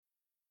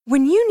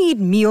When you need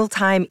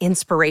mealtime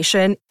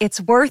inspiration,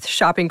 it's worth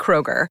shopping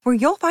Kroger, where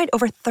you'll find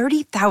over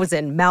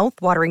 30,000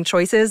 mouth-watering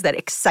choices that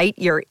excite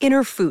your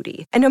inner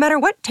foodie. And no matter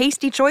what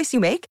tasty choice you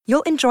make,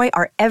 you'll enjoy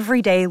our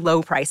everyday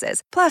low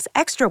prices, plus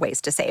extra ways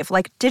to save,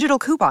 like digital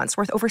coupons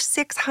worth over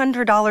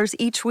 $600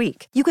 each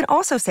week. You can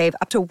also save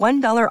up to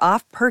 $1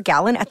 off per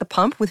gallon at the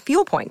pump with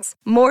fuel points.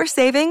 More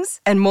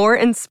savings and more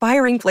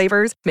inspiring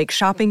flavors make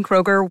shopping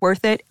Kroger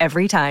worth it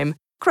every time.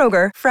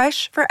 Kroger,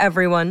 fresh for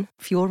everyone.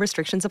 Fuel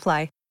restrictions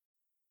apply.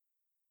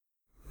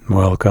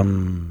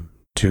 Welcome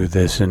to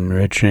this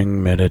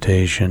enriching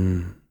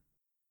meditation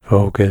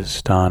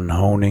focused on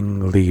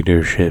honing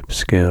leadership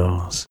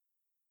skills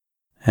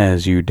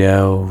as you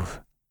delve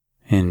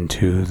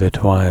into the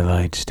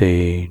twilight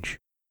stage,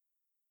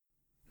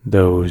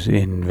 those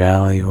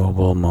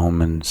invaluable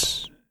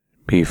moments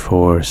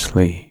before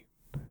sleep.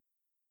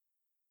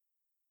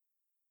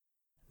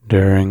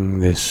 During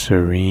this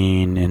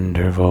serene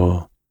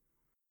interval,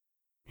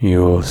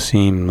 you will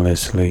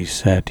seamlessly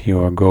set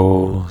your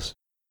goals,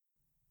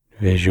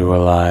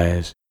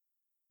 visualize,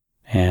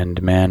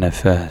 and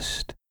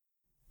manifest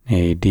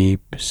a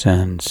deep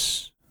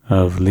sense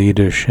of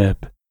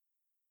leadership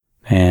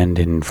and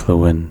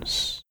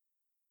influence.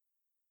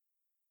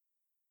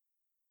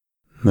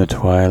 The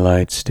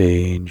twilight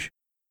stage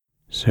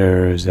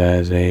serves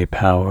as a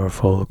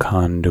powerful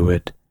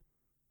conduit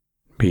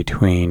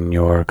between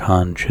your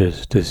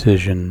conscious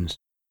decisions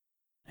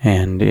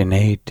and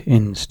innate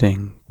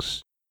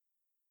instincts,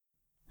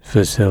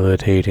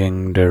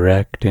 facilitating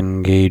direct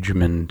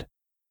engagement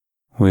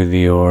with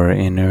your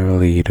inner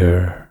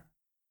leader.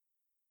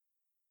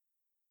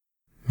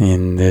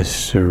 In this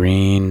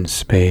serene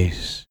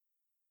space,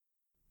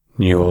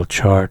 you will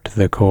chart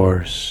the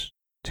course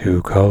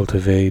to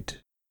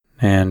cultivate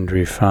and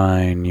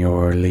refine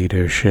your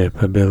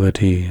leadership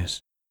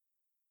abilities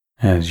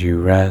as you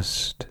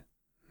rest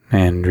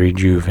and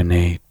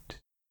rejuvenate.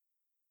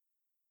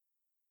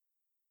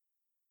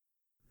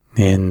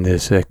 In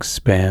this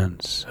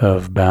expanse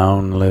of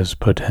boundless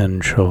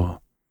potential,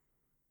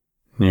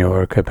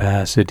 your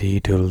capacity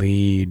to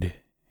lead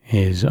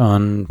is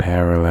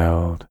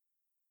unparalleled.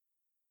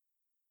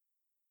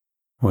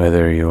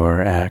 Whether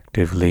you're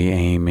actively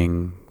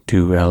aiming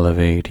to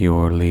elevate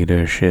your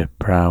leadership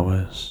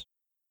prowess,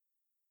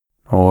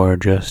 or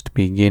just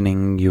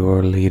beginning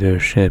your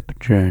leadership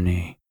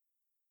journey,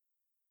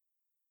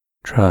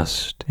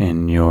 trust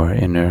in your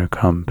inner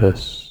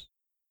compass.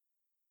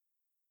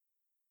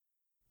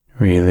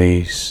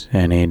 Release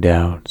any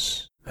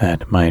doubts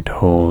that might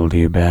hold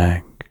you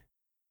back.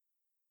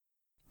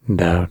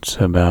 Doubts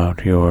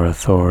about your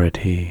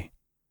authority,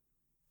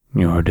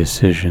 your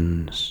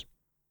decisions,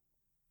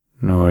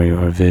 nor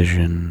your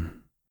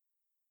vision.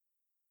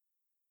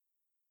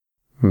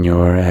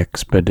 Your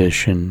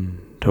expedition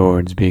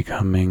towards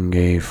becoming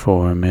a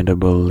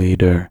formidable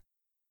leader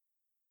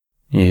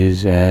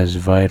is as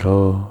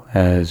vital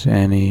as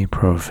any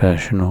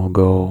professional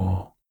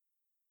goal.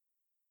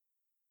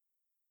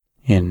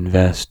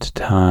 Invest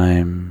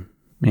time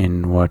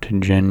in what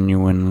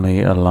genuinely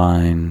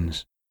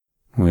aligns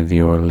with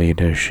your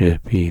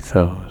leadership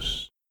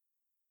ethos.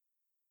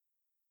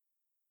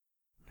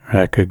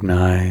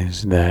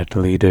 Recognize that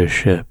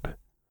leadership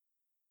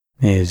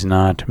is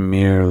not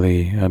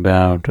merely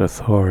about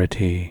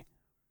authority.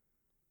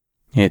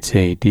 It's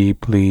a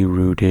deeply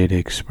rooted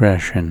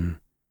expression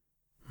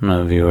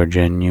of your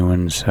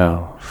genuine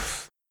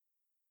self.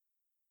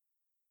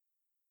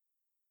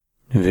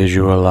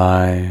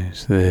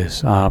 Visualize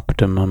this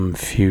optimum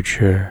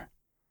future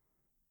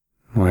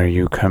where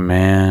you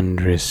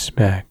command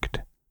respect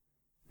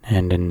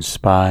and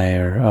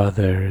inspire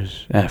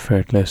others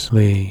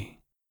effortlessly.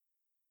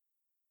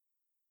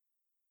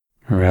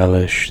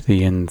 Relish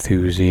the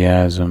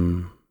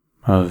enthusiasm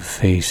of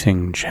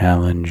facing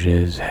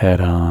challenges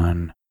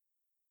head-on,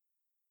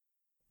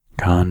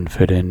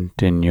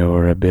 confident in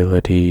your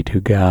ability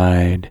to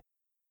guide,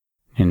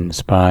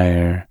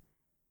 inspire,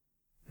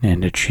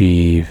 and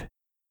achieve.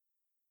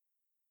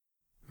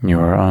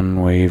 Your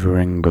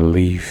unwavering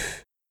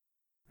belief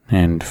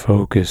and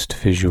focused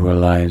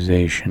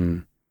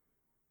visualization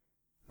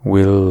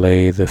will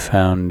lay the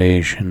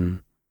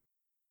foundation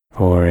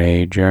for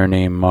a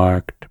journey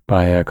marked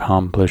by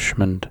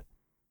accomplishment,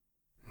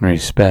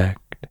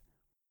 respect,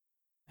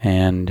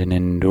 and an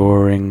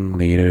enduring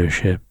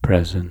leadership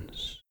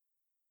presence.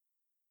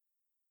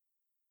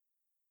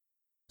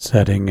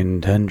 Setting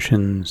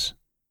intentions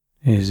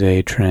is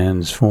a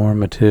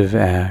transformative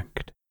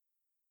act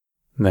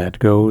that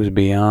goes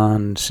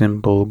beyond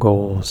simple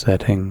goal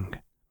setting.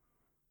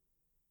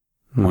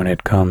 When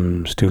it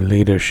comes to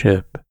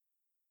leadership,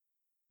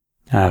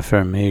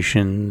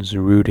 affirmations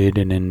rooted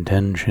in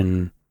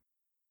intention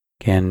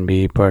can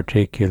be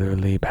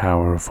particularly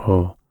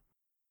powerful,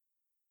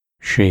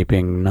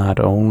 shaping not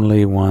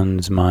only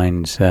one's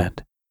mindset,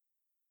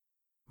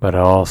 but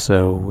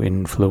also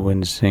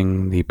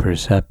influencing the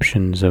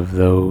perceptions of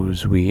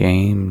those we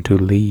aim to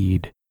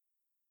lead.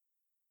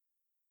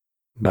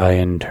 By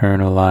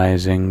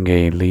internalizing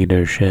a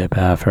leadership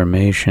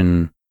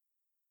affirmation,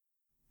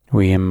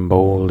 we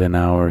embolden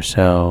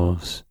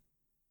ourselves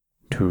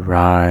to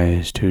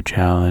rise to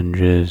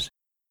challenges,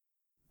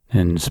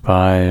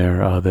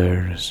 inspire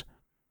others,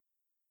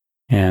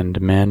 and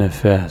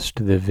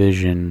manifest the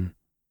vision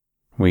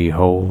we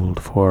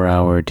hold for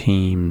our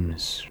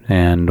teams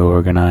and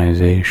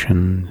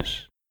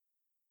organizations.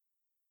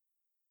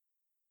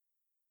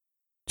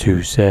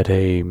 To set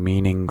a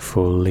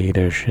meaningful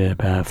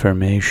leadership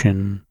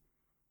affirmation,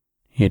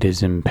 it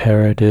is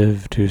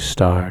imperative to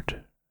start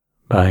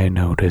by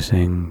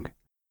noticing.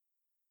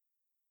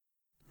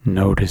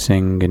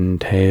 Noticing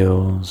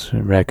entails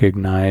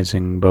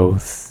recognizing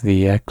both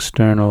the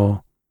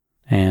external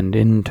and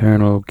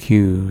internal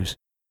cues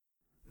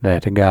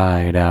that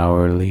guide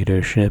our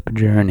leadership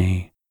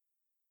journey.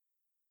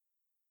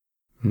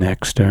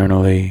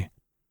 Externally,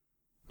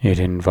 it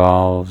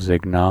involves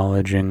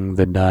acknowledging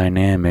the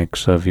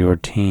dynamics of your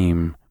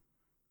team,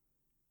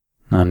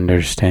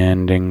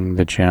 understanding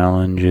the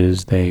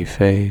challenges they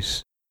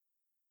face,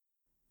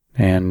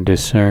 and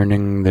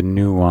discerning the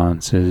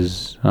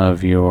nuances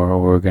of your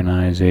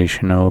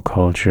organizational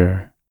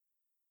culture.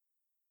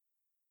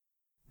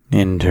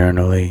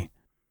 Internally,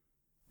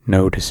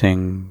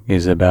 noticing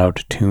is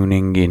about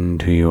tuning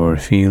into your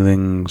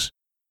feelings,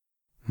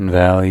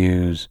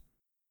 values,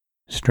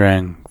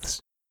 strengths,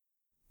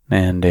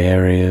 and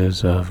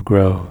areas of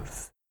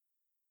growth.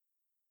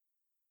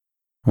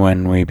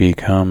 When we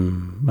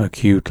become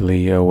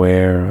acutely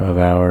aware of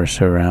our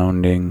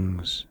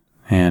surroundings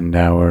and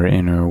our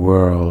inner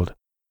world,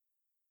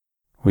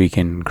 we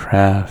can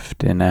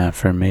craft an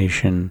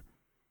affirmation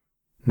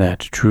that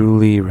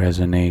truly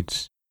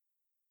resonates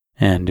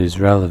and is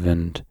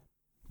relevant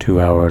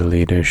to our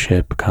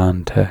leadership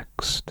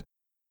context.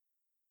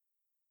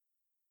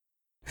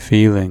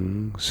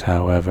 Feelings,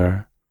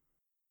 however,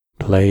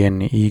 play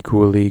an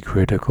equally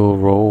critical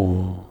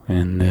role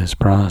in this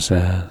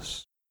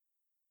process.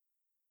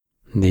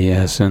 The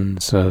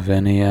essence of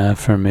any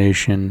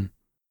affirmation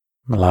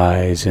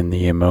lies in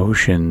the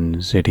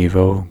emotions it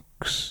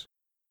evokes.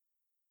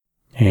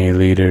 A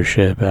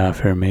leadership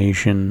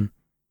affirmation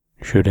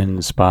should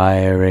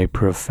inspire a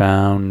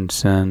profound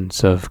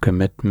sense of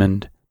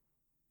commitment,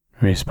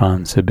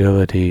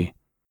 responsibility,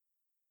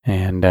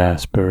 and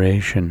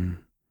aspiration.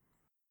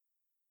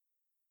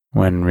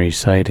 When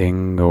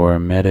reciting or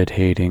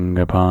meditating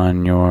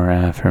upon your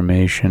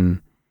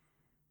affirmation,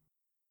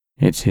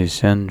 it's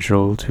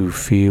essential to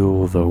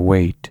feel the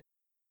weight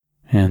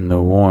and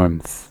the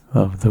warmth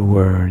of the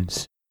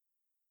words,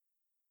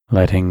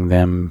 letting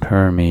them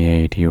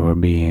permeate your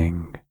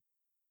being.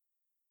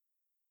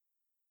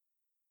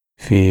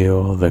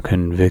 Feel the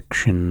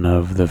conviction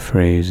of the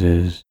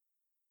phrases,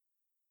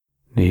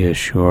 the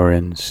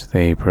assurance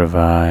they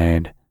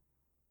provide,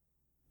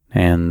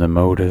 and the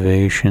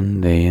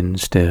motivation they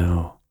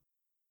instill.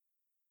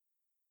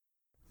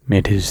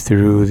 It is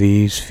through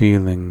these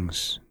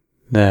feelings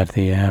that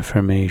the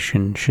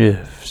affirmation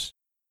shifts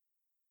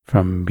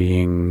from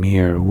being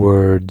mere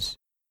words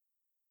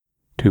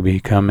to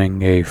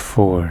becoming a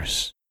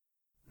force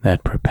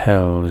that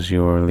propels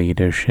your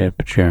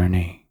leadership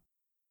journey.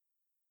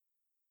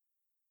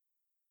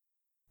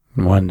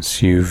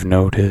 Once you've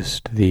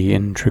noticed the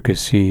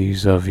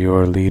intricacies of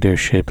your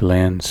leadership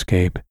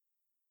landscape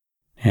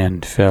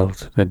and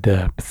felt the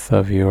depth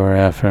of your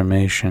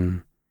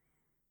affirmation,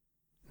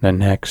 the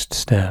next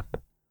step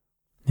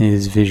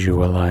is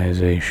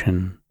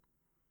visualization.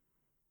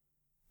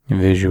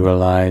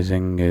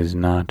 Visualizing is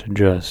not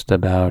just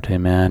about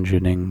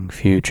imagining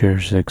future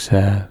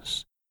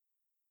success,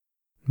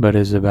 but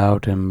is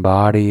about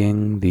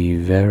embodying the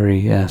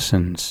very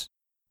essence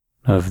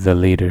of the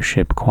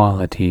leadership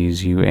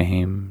qualities you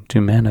aim to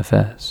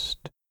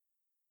manifest.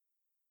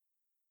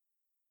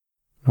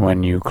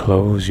 When you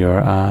close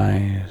your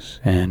eyes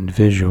and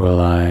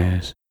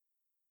visualize,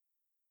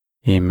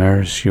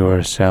 immerse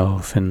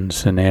yourself in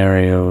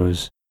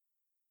scenarios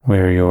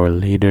where your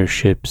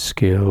leadership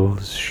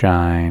skills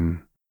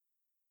shine.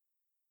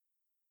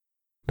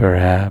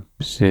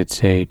 Perhaps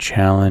it's a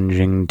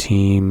challenging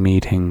team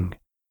meeting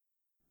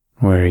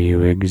where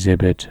you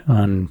exhibit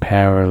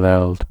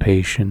unparalleled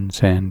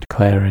patience and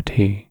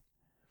clarity.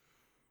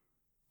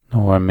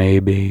 Or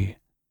maybe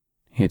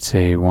it's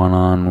a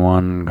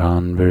one-on-one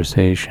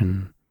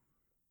conversation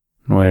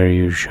where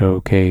you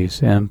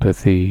showcase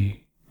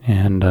empathy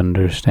and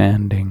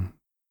understanding.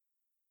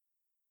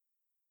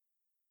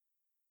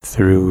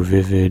 Through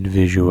vivid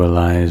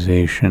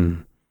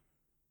visualization,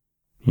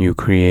 you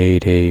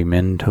create a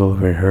mental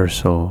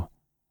rehearsal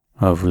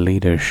of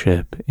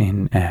leadership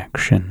in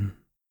action.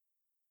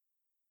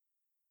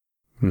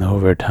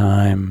 Over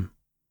time,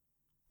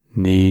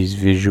 these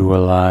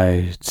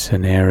visualized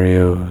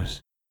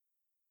scenarios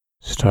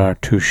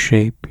start to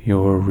shape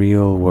your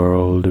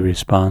real-world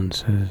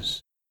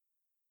responses,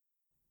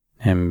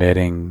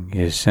 embedding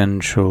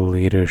essential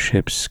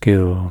leadership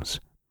skills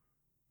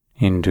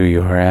into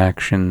your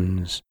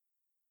actions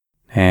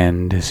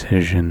and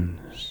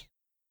decisions.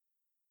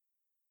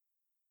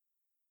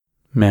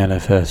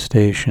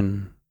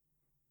 Manifestation,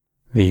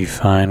 the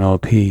final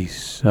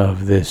piece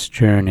of this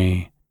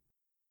journey,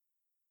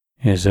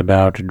 is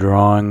about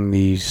drawing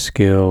these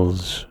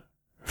skills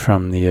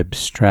from the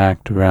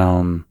abstract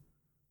realm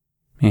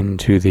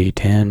into the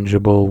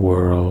tangible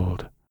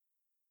world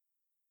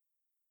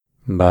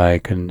by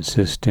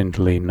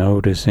consistently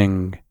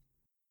noticing,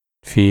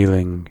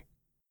 feeling,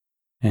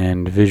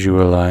 and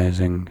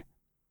visualizing.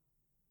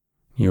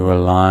 You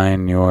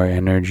align your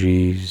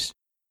energies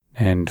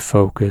and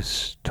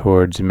focus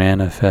towards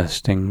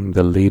manifesting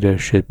the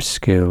leadership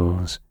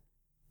skills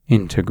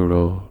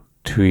integral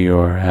to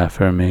your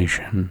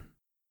affirmation.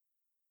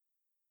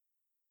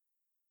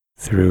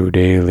 Through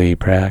daily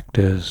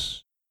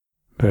practice,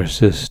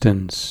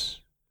 persistence,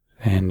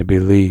 and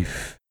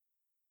belief,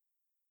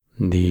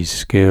 these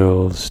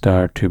skills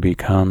start to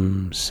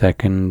become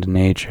second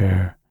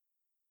nature,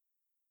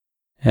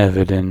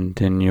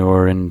 evident in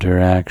your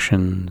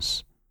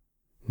interactions,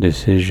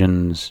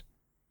 decisions,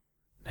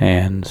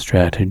 and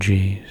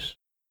strategies.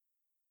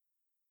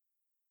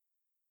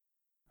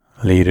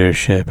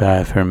 Leadership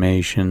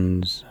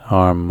affirmations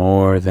are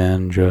more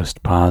than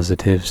just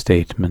positive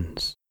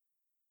statements.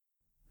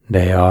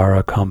 They are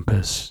a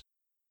compass,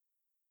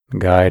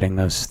 guiding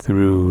us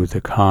through the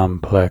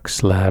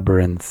complex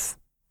labyrinth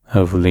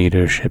of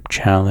leadership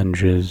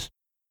challenges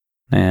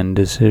and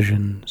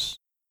decisions.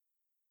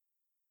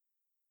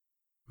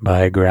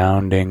 By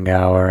grounding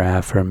our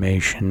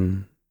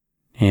affirmation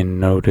in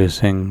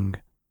noticing,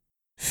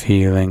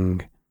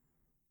 feeling,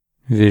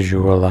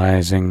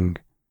 visualizing,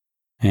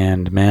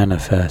 and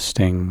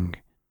manifesting,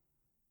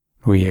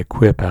 we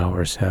equip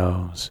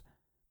ourselves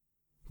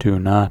to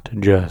not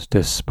just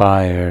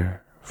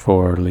aspire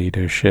for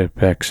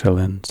leadership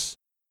excellence,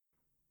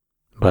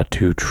 but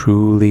to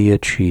truly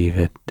achieve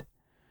it.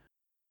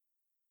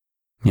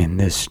 In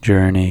this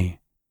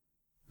journey,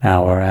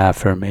 our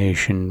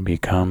affirmation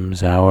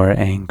becomes our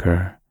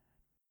anchor,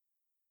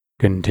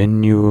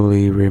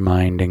 continually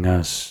reminding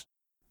us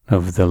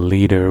of the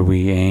leader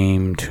we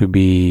aim to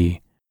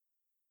be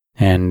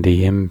and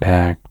the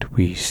impact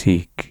we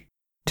seek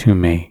to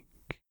make.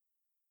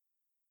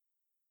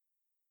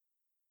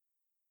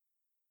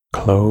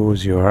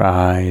 Close your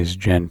eyes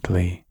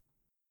gently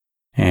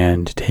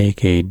and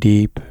take a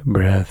deep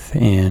breath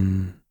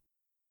in.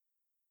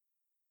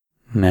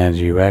 As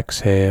you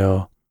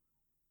exhale,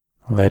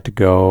 let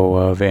go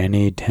of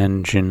any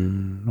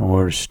tension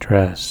or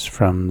stress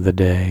from the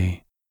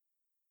day.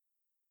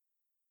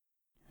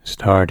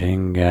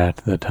 Starting at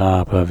the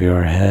top of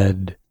your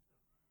head,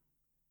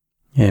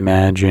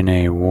 imagine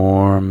a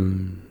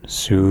warm,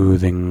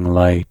 soothing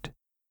light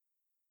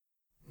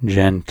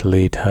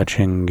gently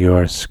touching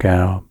your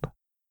scalp.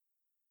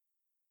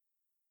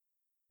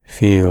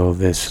 Feel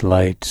this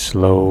light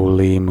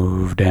slowly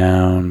move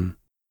down,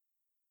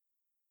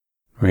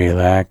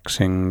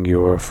 relaxing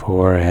your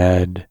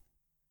forehead,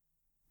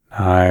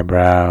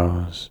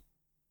 eyebrows,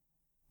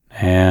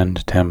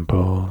 and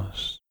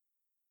temples.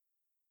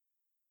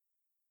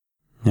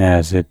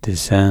 As it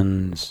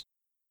descends,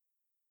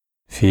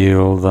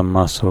 feel the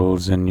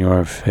muscles in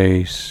your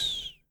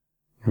face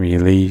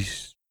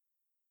release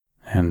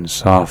and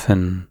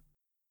soften.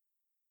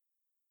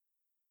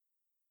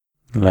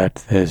 Let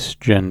this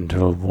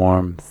gentle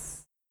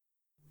warmth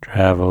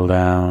travel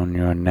down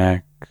your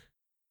neck,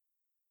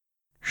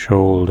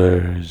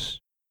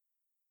 shoulders,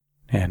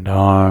 and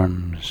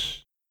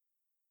arms.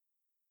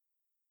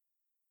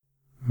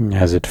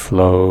 As it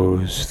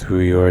flows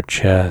through your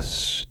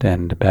chest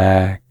and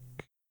back,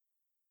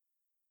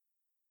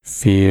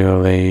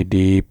 feel a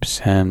deep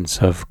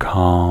sense of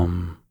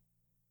calm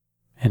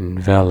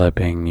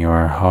enveloping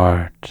your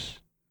heart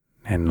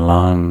and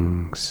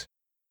lungs.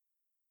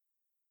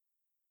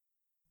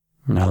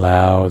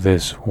 Allow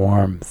this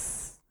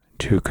warmth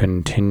to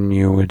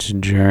continue its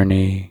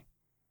journey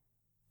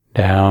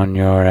down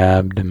your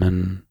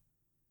abdomen,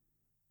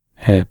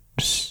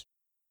 hips,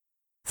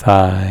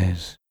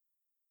 thighs,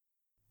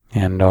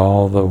 and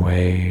all the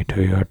way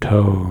to your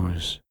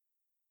toes.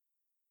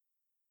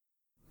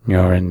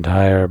 Your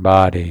entire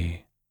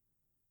body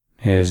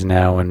is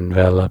now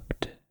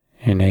enveloped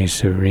in a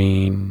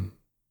serene,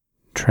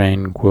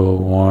 tranquil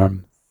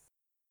warmth.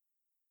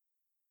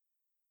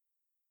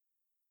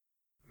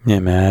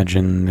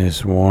 Imagine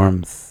this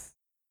warmth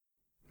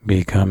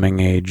becoming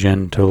a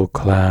gentle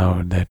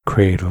cloud that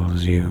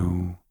cradles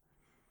you.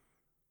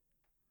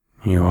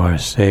 You are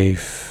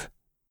safe,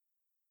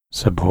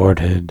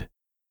 supported,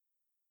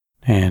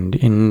 and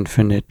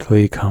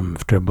infinitely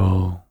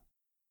comfortable.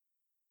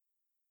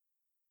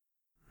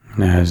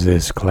 As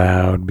this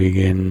cloud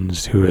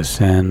begins to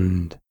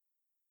ascend,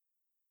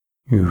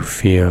 you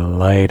feel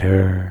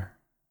lighter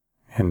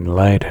and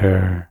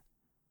lighter,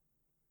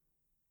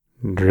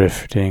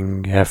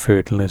 drifting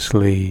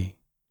effortlessly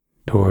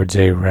towards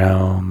a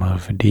realm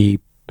of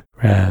deep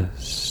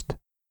rest.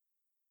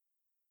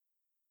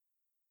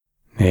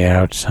 The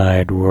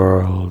outside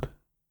world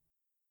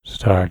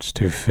starts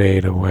to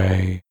fade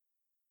away,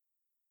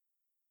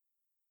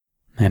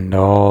 and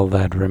all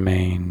that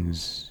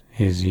remains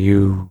is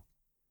you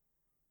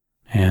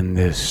and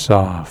this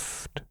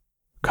soft,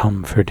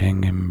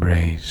 comforting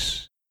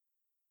embrace.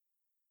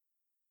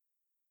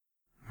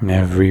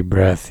 Every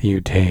breath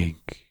you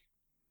take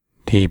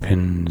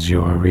deepens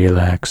your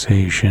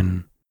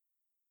relaxation,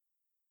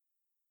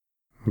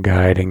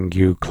 guiding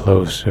you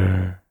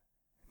closer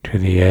to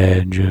the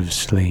edge of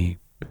sleep.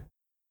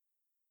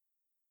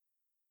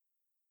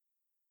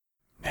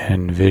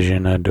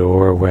 Envision a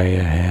doorway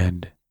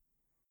ahead,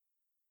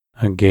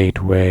 a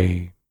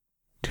gateway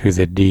to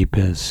the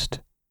deepest,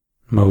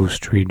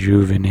 most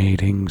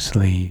rejuvenating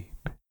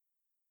sleep.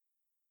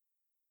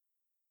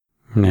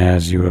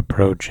 As you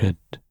approach it,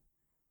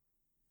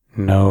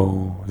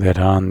 know that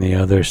on the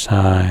other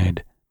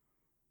side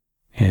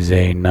is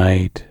a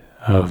night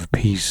of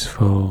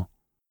peaceful,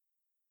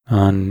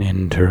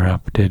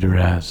 uninterrupted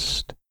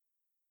rest.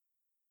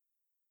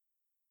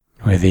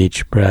 With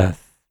each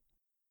breath,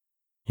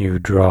 you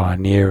draw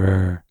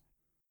nearer,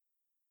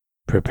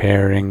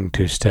 preparing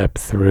to step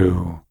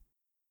through,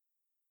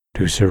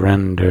 to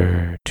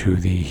surrender to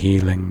the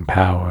healing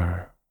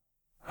power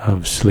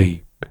of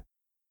sleep.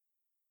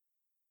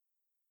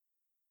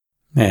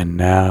 And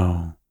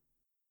now,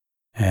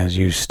 as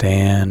you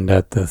stand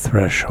at the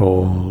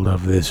threshold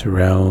of this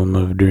realm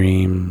of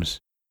dreams,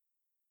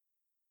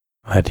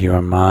 let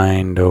your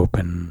mind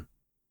open,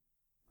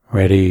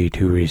 ready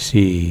to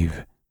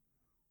receive,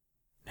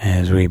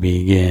 as we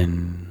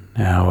begin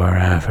our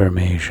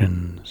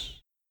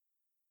affirmations.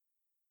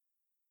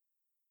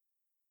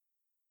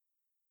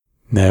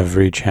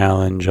 Every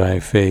challenge I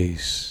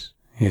face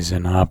is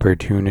an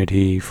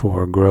opportunity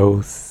for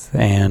growth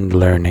and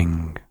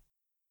learning.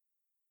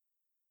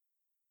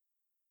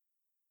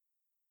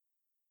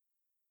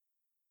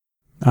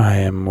 I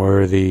am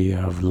worthy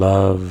of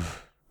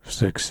love,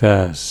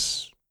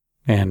 success,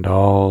 and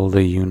all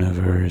the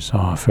universe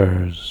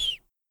offers.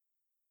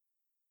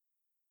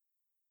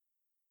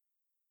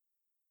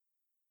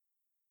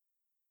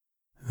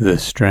 The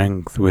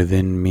strength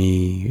within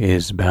me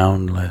is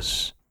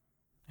boundless,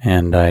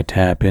 and I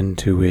tap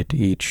into it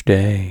each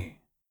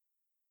day.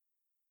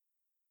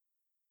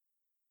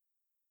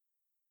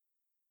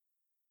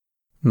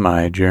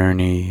 My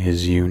journey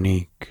is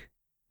unique,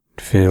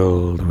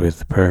 filled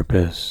with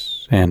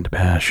purpose and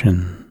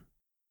passion.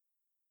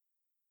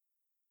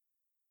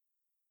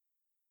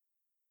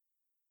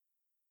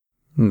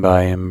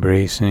 By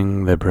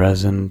embracing the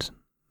present,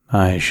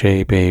 I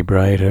shape a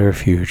brighter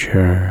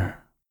future.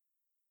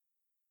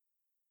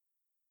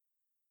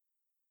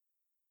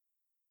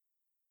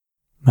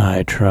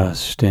 I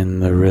trust in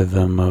the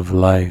rhythm of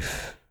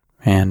life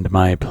and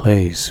my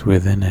place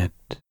within it.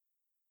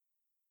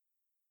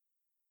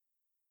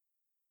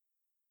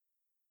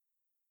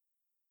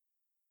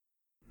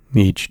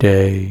 Each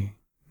day,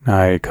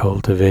 I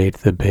cultivate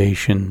the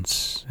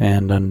patience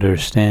and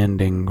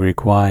understanding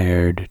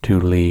required to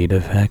lead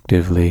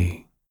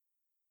effectively.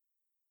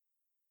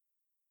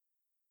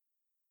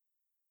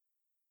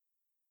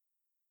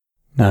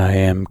 I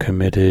am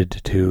committed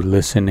to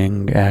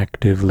listening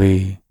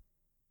actively,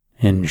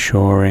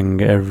 ensuring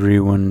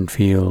everyone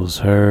feels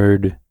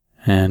heard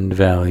and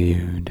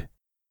valued.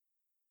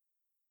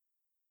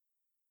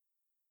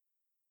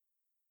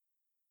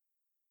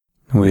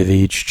 With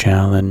each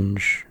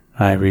challenge,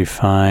 I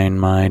refine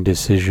my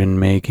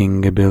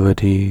decision-making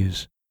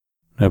abilities,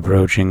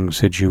 approaching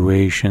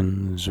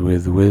situations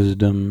with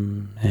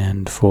wisdom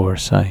and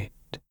foresight.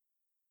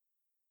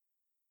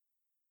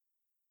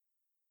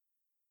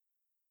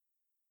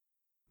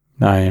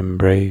 I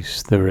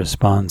embrace the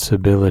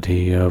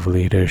responsibility of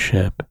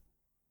leadership,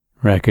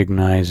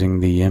 recognizing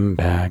the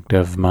impact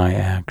of my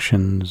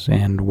actions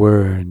and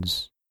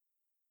words.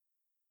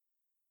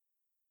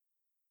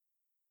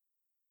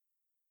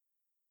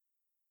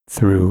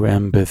 Through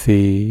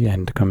empathy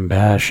and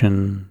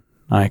compassion,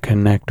 I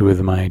connect with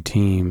my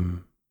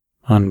team,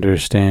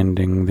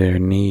 understanding their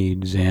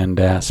needs and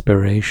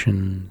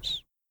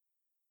aspirations.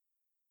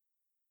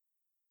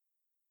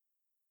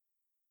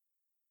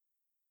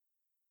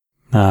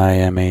 I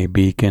am a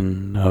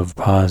beacon of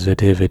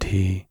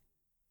positivity,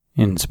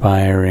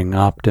 inspiring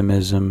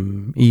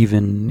optimism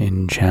even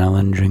in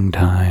challenging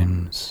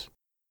times.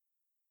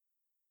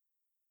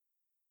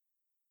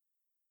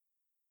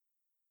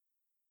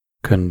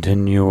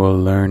 Continual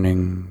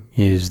learning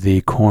is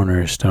the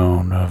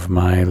cornerstone of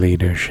my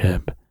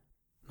leadership.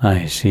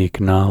 I seek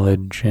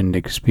knowledge and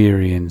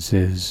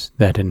experiences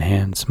that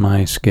enhance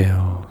my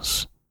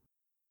skills.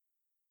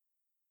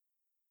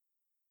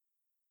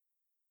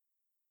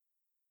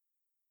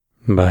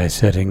 By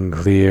setting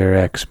clear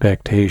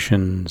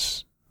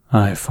expectations,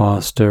 I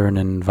foster an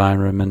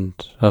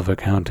environment of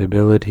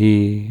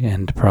accountability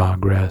and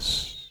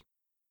progress.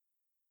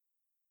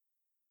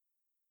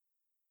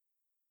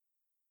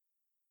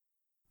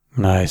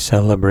 I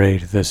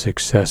celebrate the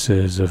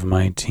successes of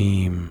my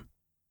team,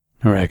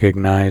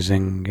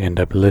 recognizing and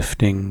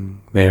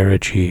uplifting their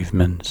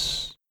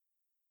achievements.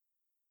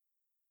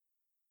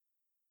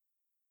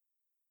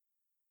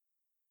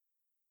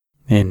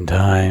 In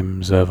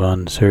times of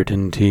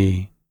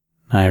uncertainty,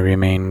 I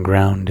remain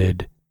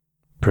grounded,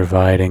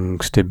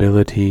 providing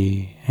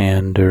stability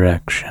and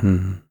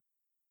direction.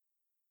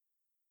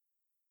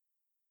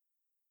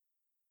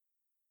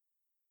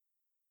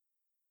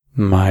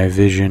 My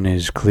vision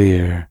is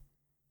clear,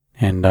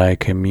 and I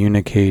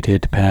communicate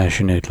it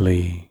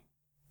passionately,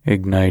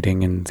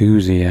 igniting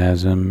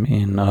enthusiasm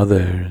in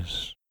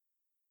others.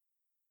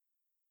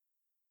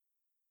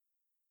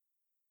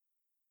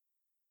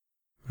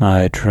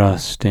 I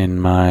trust in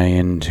my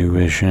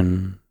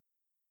intuition,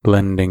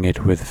 blending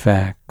it with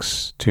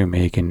facts to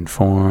make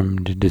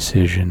informed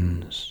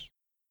decisions.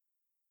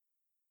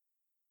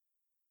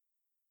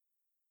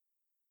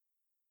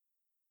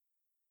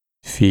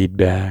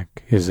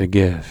 Feedback is a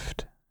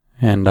gift,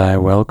 and I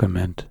welcome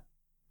it,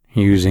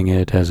 using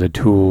it as a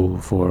tool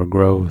for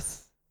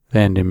growth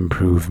and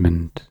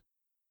improvement.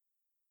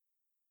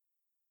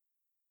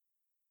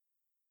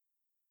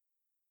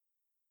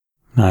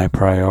 I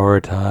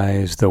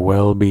prioritize the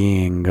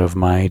well-being of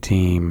my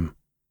team,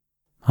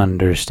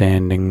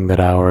 understanding that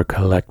our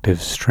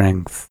collective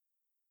strength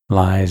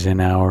lies in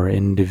our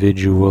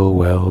individual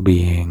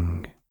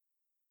well-being.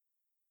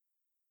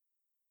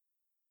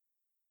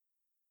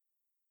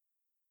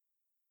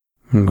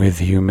 With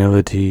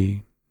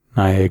humility,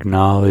 I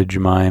acknowledge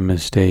my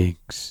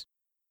mistakes,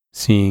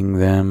 seeing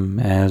them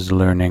as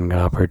learning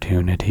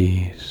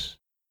opportunities.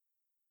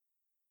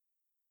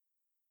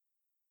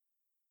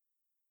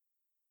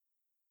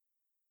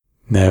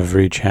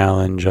 Every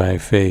challenge I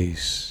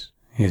face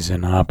is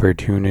an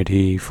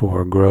opportunity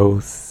for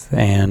growth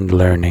and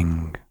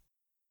learning.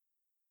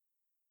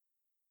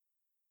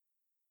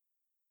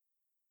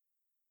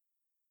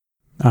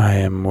 I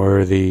am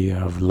worthy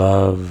of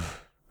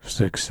love,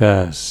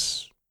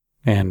 success,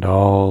 and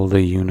all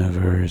the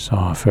universe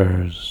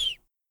offers.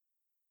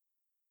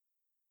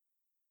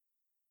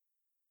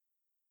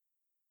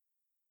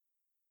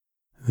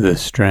 The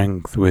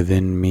strength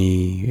within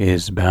me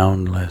is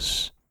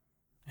boundless,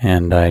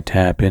 and I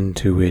tap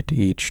into it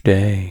each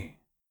day.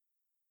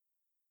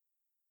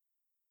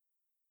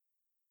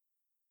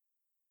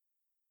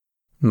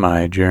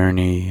 My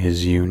journey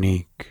is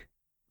unique,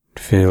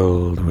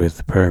 filled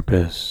with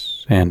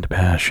purpose and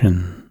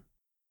passion.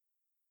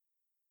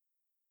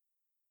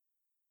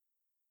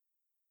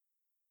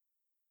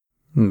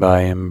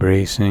 By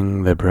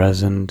embracing the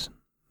present,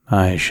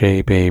 I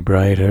shape a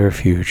brighter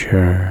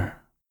future.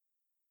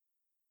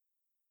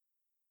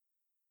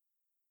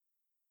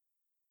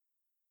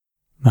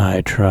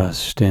 I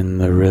trust in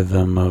the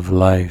rhythm of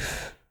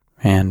life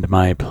and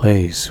my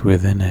place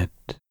within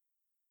it.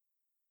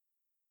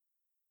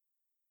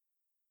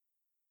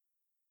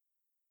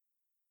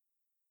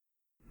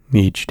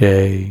 Each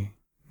day,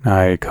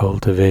 I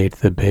cultivate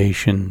the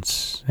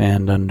patience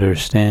and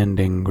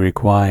understanding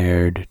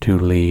required to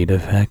lead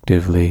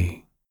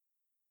effectively.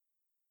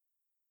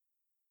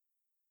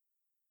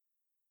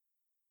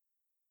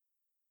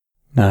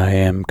 I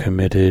am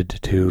committed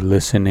to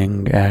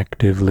listening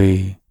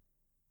actively,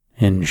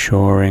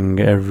 ensuring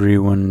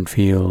everyone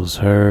feels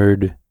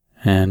heard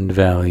and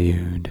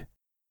valued.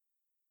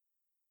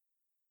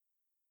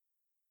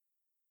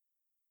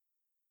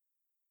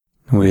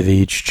 With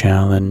each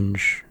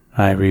challenge,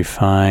 I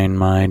refine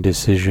my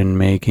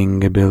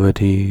decision-making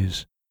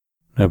abilities,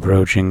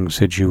 approaching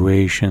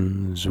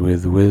situations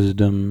with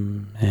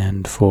wisdom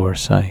and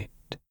foresight.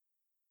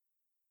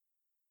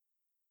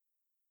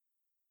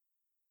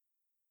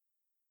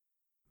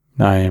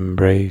 I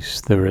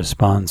embrace the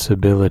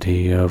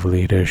responsibility of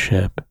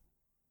leadership,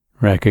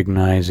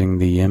 recognizing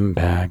the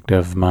impact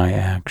of my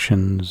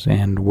actions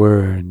and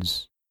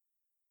words.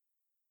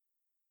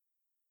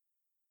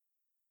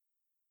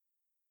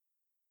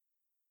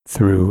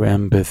 Through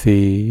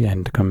empathy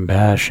and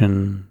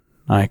compassion,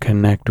 I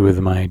connect with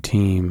my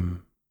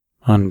team,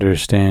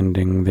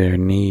 understanding their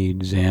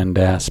needs and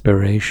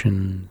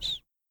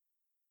aspirations.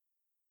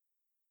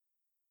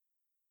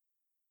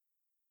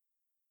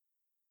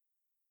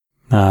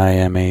 I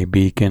am a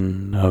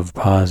beacon of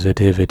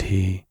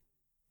positivity,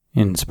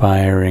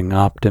 inspiring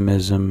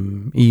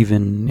optimism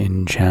even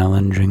in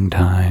challenging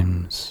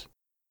times.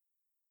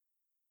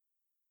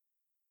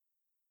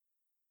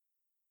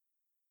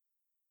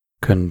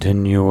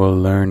 Continual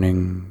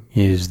learning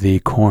is the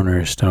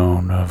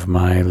cornerstone of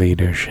my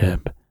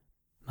leadership.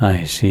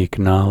 I seek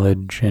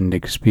knowledge and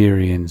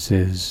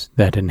experiences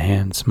that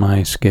enhance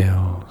my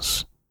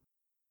skills.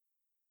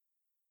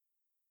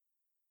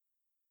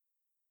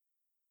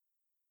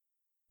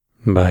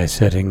 By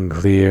setting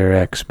clear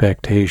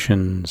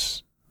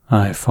expectations,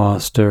 I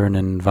foster an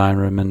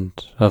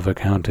environment of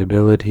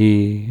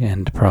accountability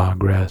and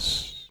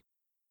progress.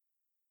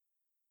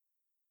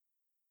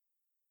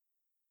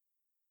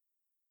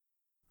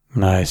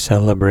 I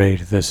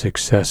celebrate the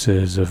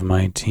successes of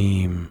my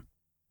team,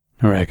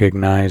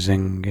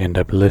 recognizing and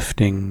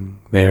uplifting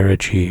their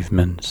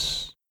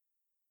achievements.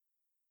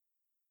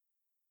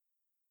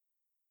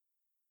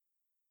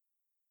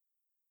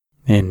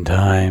 In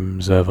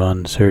times of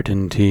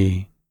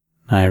uncertainty,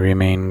 I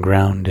remain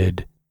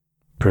grounded,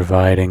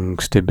 providing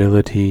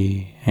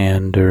stability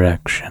and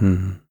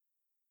direction.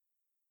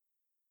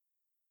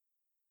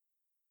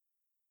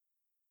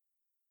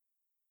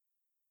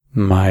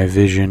 My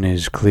vision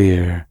is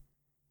clear,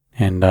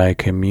 and I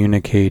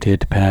communicate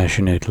it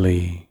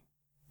passionately,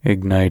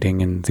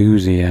 igniting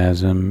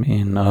enthusiasm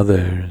in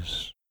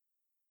others.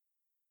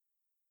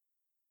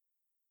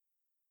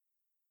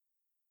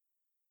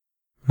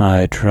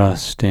 I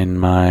trust in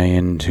my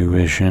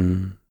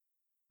intuition,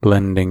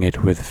 blending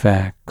it with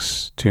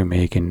facts to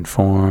make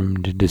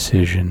informed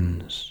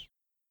decisions.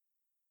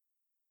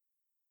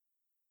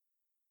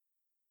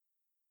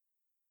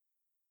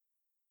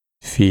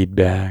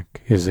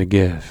 Feedback is a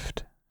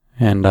gift,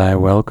 and I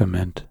welcome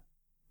it,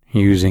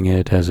 using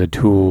it as a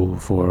tool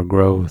for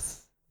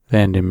growth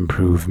and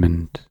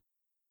improvement.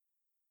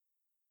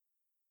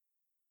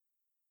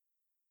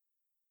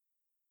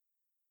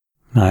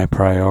 I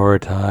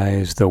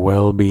prioritize the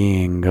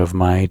well-being of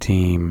my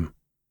team,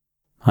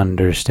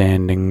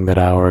 understanding that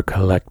our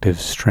collective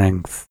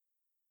strength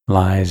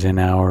lies in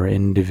our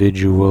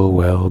individual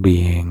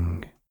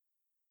well-being.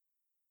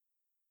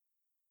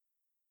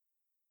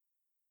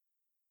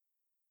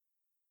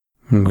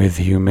 With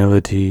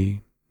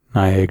humility,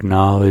 I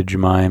acknowledge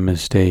my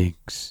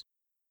mistakes,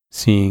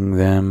 seeing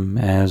them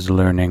as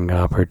learning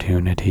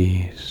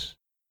opportunities.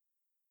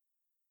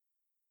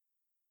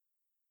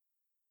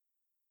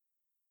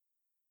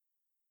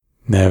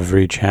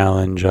 Every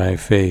challenge I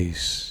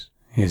face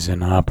is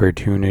an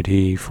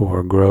opportunity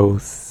for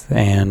growth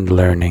and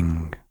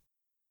learning.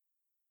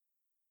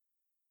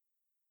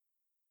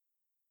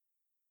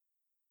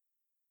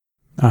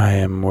 I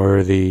am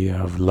worthy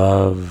of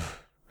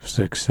love,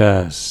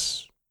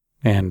 success,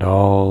 and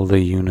all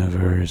the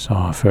universe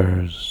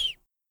offers.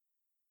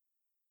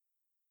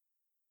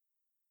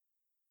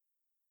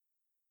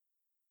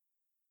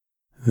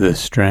 The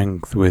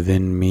strength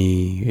within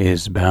me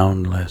is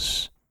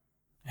boundless,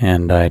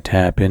 and I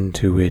tap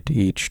into it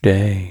each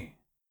day.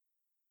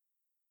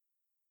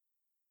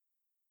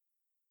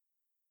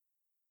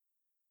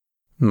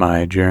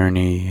 My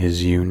journey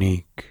is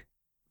unique,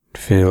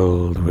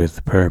 filled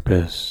with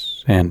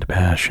purpose and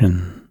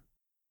passion.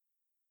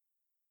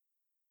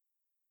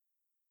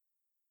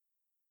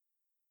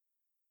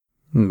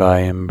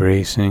 By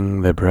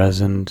embracing the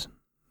present,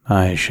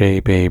 I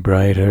shape a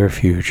brighter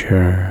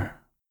future.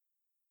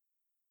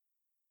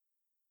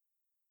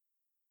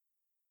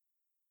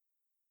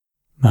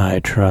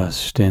 I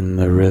trust in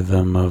the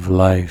rhythm of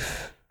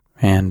life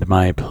and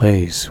my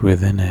place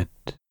within it.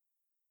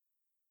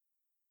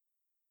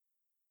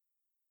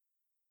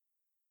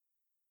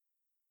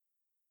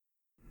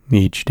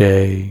 Each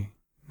day,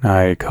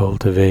 I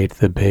cultivate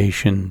the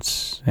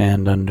patience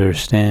and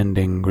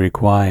understanding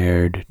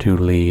required to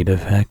lead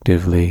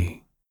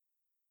effectively.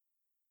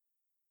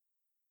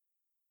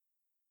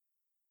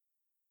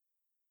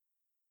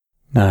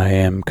 I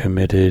am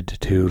committed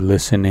to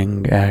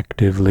listening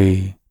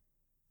actively,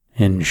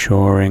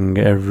 ensuring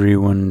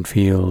everyone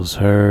feels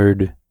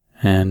heard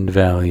and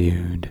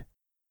valued.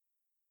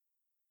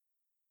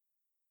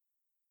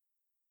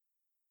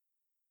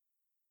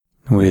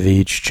 With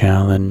each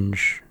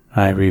challenge,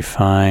 I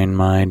refine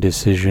my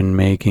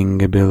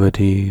decision-making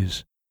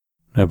abilities,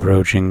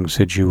 approaching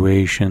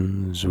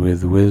situations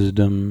with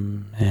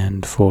wisdom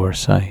and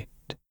foresight.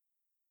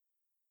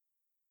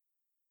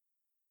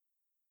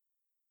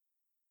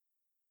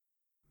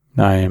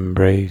 I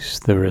embrace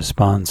the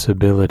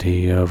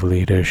responsibility of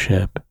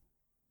leadership,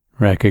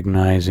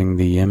 recognizing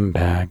the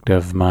impact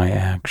of my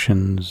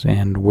actions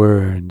and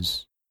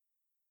words.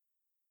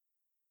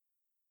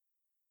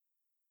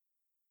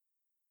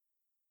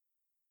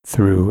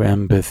 Through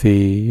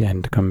empathy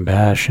and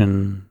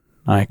compassion,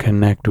 I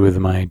connect with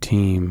my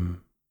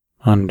team,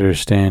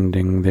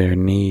 understanding their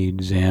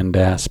needs and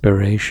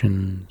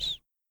aspirations.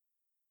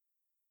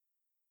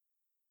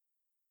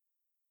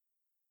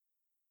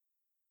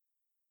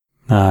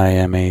 I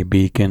am a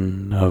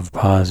beacon of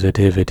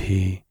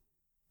positivity,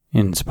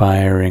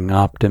 inspiring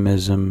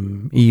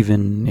optimism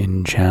even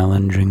in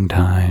challenging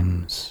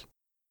times.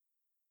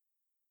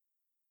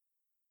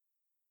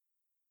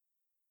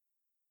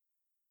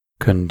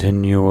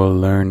 Continual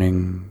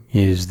learning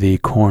is the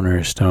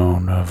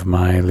cornerstone of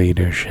my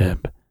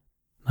leadership.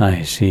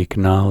 I seek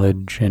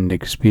knowledge and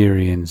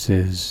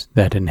experiences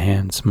that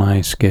enhance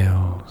my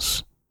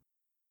skills.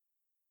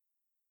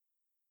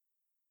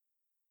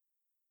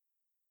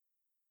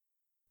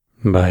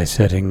 By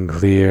setting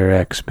clear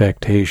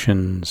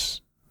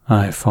expectations,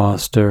 I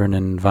foster an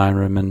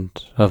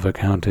environment of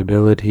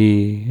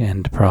accountability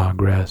and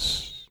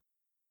progress.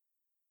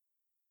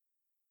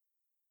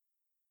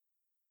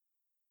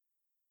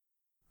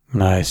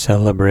 I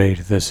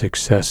celebrate the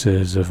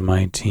successes of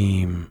my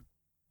team,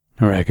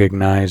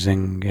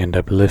 recognizing and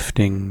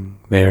uplifting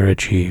their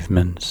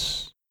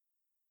achievements.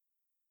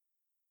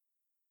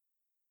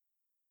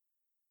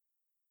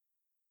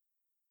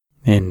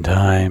 In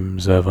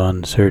times of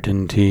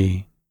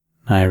uncertainty,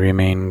 I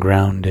remain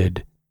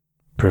grounded,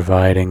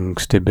 providing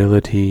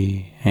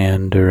stability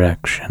and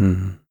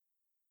direction.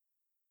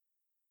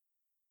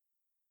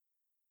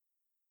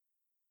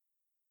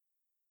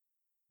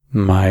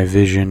 My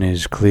vision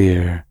is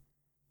clear,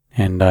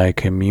 and I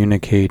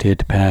communicate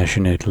it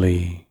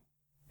passionately,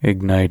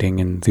 igniting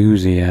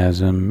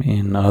enthusiasm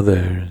in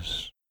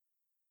others.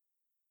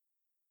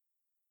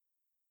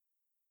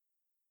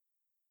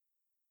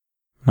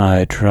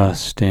 I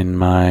trust in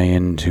my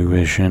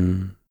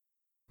intuition,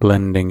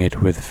 blending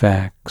it with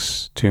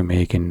facts to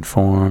make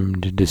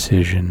informed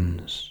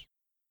decisions.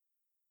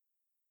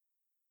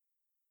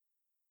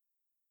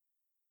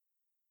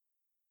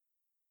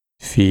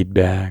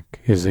 Feedback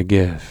is a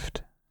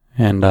gift,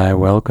 and I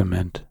welcome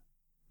it,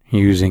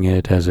 using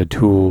it as a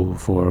tool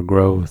for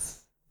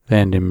growth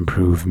and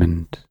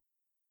improvement.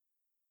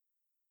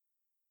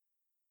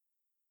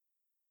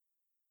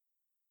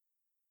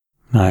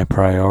 I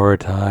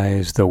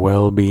prioritize the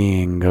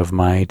well-being of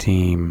my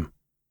team,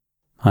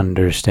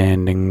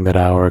 understanding that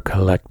our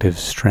collective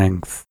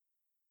strength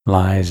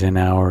lies in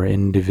our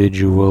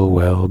individual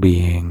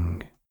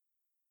well-being.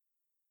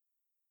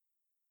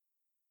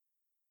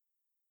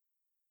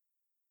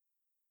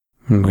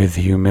 With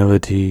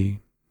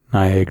humility,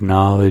 I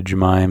acknowledge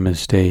my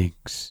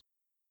mistakes,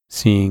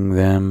 seeing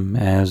them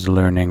as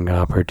learning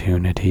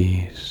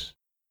opportunities.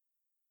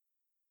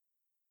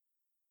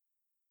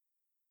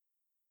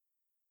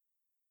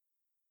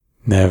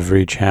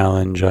 Every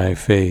challenge I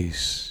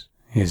face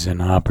is an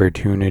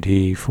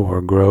opportunity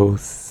for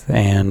growth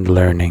and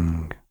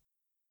learning.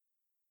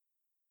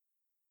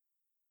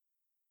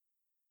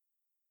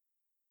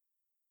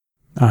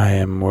 I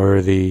am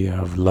worthy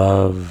of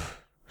love,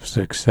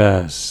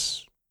 success,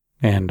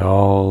 and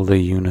all the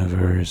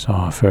universe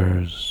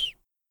offers.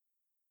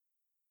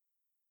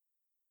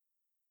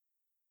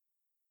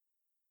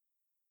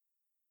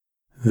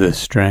 The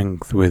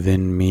strength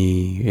within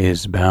me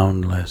is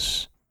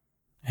boundless,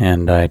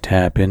 and I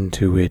tap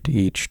into it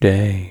each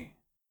day.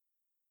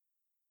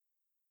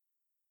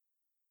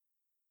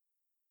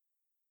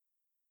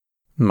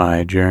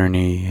 My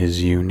journey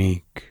is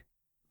unique,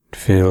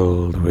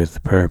 filled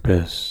with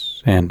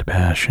purpose and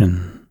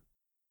passion.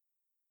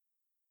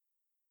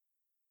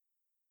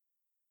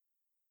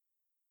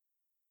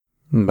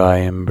 By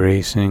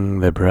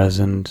embracing the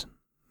present,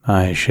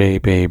 I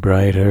shape a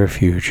brighter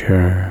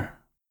future.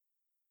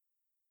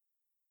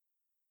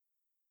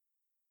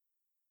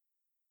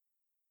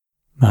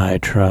 I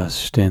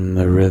trust in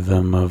the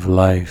rhythm of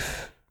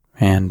life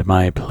and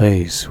my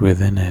place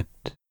within it.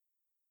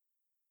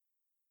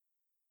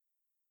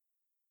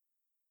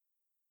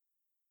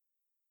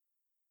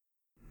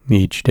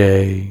 Each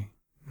day,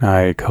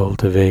 I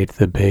cultivate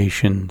the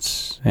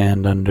patience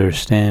and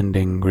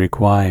understanding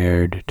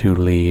required to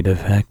lead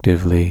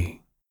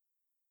effectively.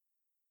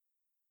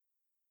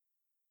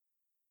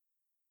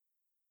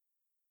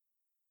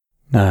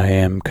 I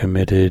am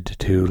committed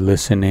to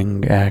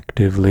listening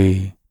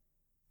actively,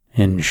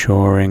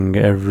 ensuring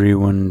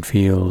everyone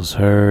feels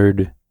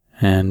heard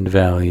and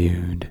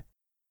valued.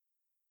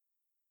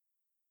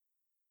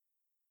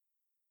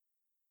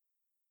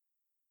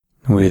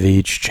 With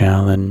each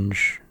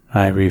challenge,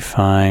 I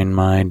refine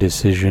my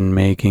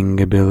decision-making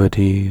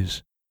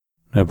abilities,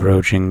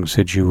 approaching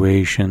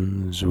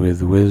situations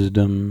with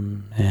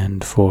wisdom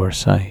and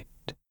foresight.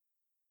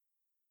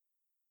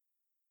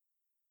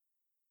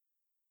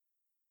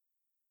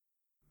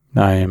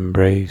 I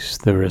embrace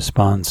the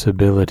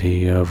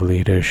responsibility of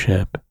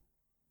leadership,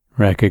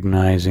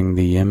 recognizing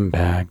the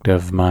impact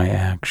of my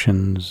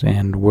actions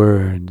and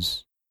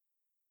words.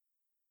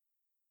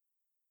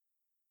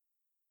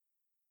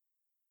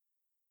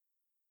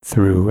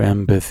 Through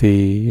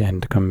empathy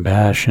and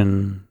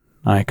compassion,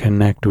 I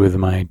connect with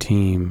my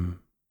team,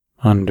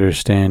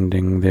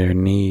 understanding their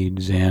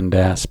needs and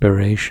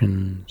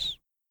aspirations.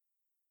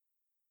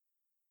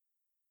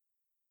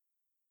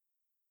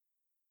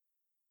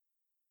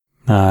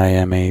 I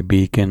am a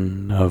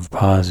beacon of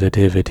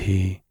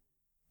positivity,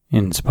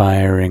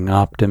 inspiring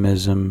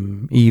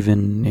optimism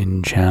even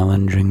in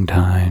challenging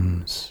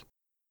times.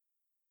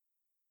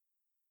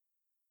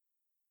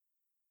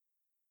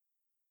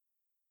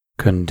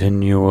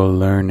 Continual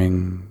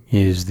learning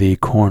is the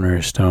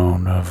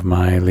cornerstone of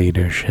my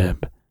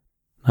leadership.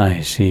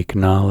 I seek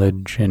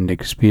knowledge and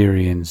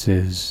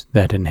experiences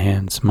that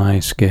enhance my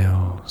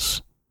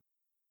skills.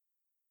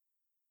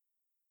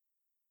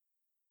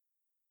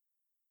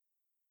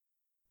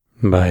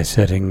 By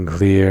setting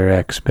clear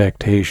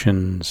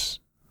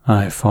expectations,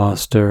 I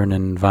foster an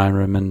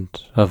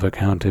environment of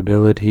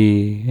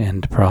accountability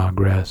and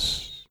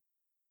progress.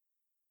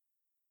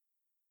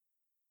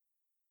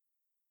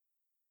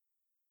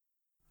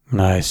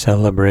 I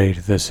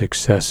celebrate the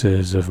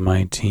successes of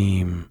my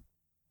team,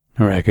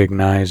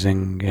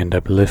 recognizing and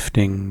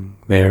uplifting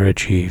their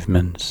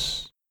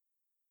achievements.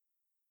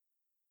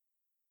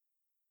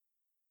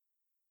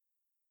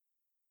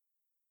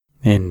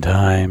 In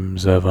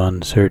times of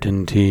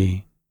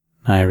uncertainty,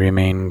 I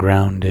remain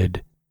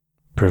grounded,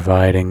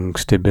 providing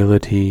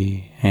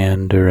stability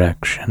and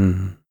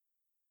direction.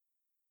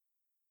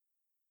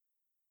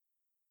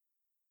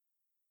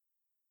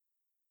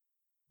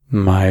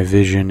 My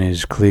vision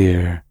is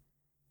clear,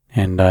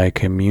 and I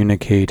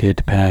communicate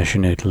it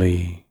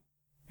passionately,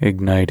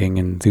 igniting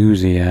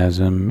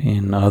enthusiasm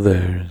in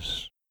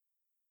others.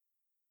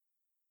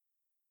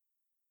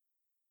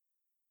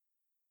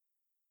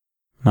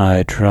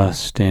 I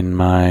trust in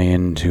my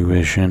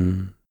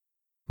intuition,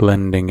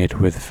 blending it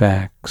with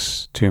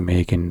facts to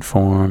make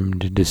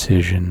informed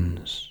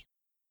decisions.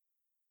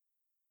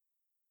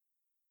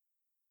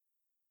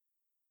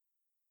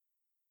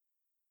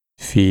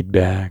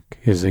 Feedback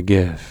is a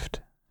gift,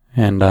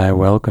 and I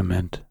welcome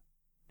it,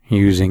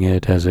 using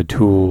it as a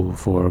tool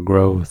for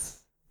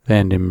growth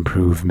and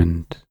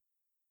improvement.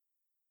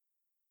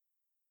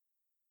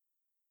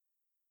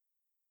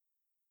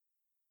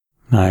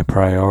 I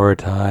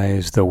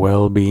prioritize the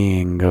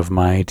well-being of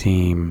my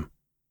team,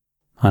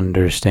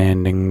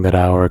 understanding that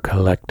our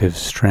collective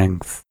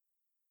strength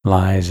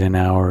lies in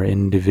our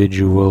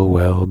individual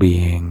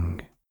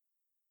well-being.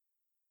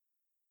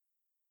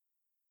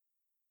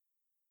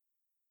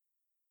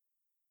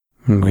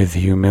 With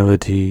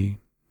humility,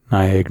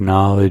 I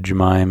acknowledge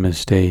my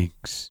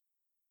mistakes,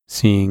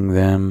 seeing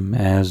them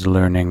as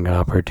learning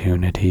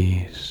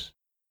opportunities.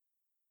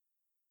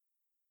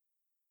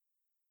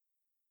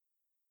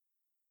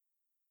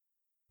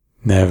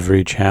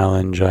 Every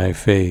challenge I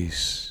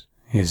face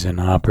is an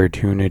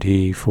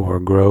opportunity for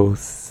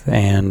growth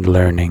and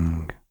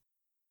learning.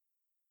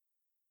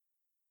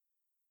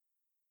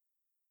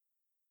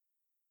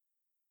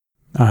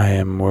 I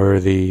am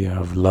worthy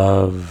of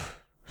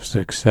love,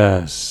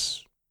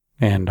 success,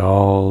 and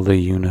all the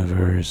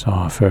universe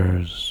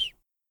offers.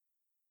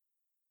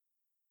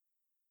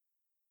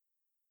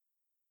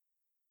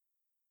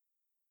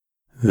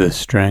 The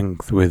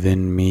strength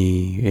within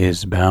me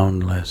is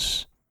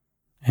boundless,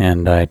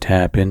 and I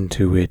tap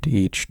into it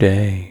each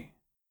day.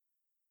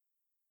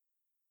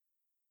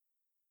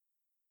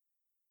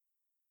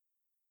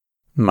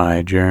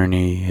 My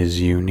journey is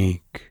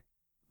unique,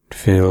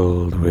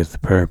 filled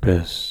with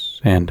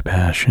purpose and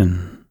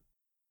passion.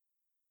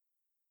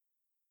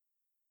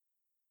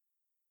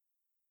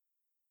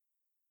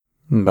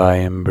 By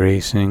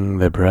embracing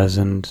the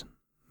present,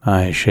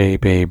 I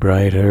shape a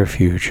brighter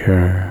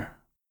future.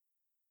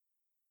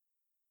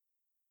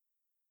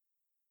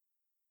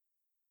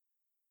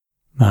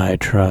 I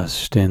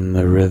trust in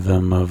the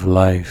rhythm of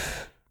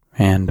life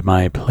and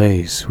my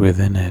place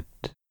within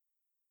it.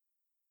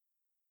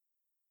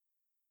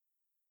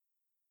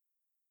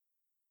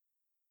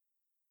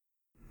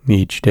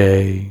 Each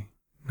day,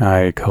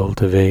 I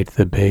cultivate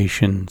the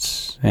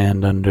patience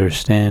and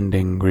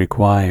understanding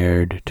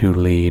required to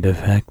lead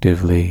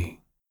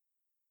effectively.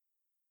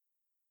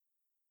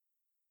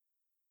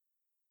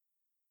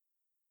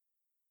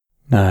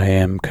 I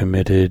am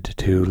committed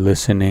to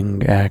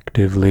listening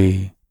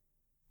actively,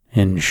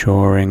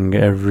 ensuring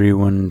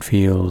everyone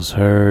feels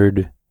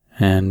heard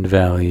and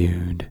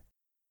valued.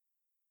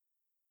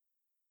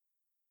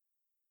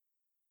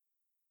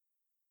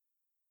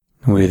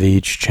 With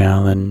each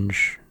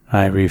challenge,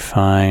 I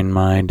refine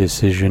my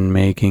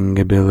decision-making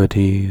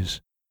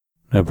abilities,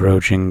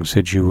 approaching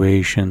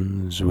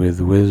situations with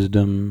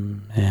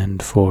wisdom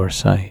and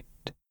foresight.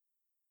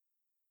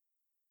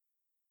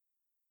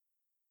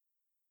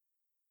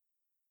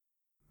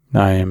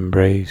 I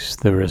embrace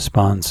the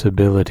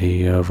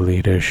responsibility of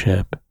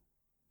leadership,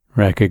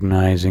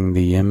 recognizing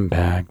the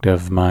impact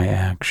of my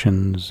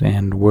actions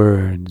and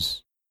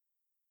words.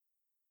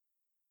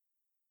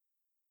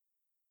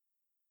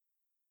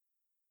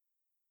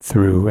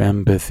 Through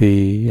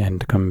empathy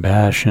and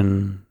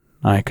compassion,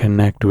 I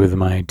connect with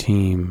my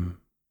team,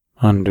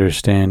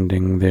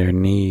 understanding their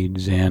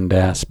needs and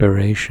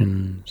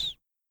aspirations.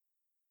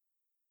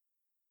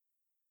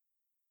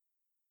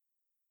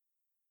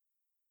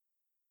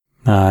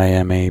 I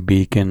am a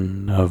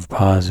beacon of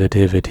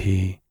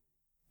positivity,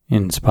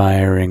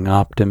 inspiring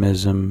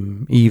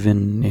optimism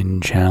even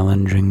in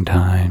challenging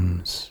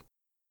times.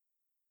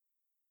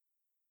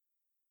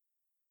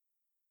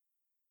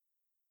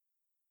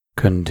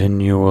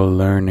 Continual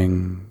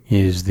learning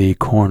is the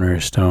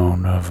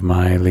cornerstone of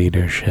my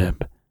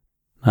leadership.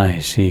 I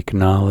seek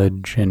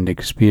knowledge and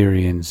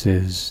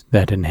experiences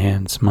that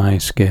enhance my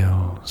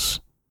skills.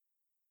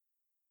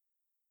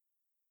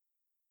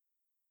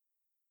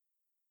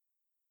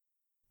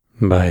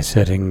 By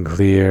setting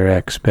clear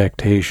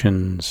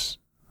expectations,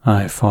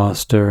 I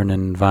foster an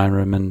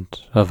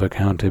environment of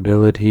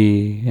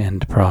accountability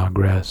and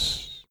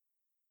progress.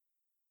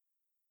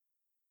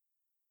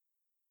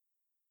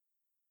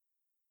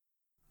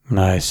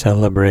 I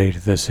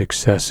celebrate the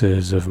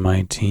successes of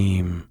my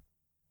team,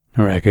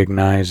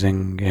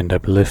 recognizing and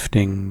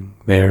uplifting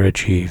their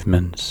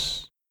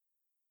achievements.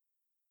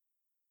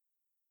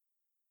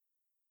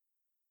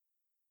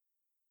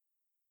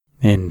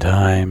 In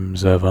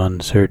times of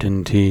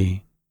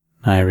uncertainty,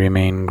 I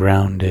remain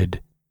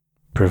grounded,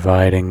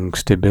 providing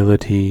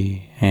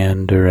stability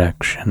and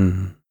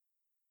direction.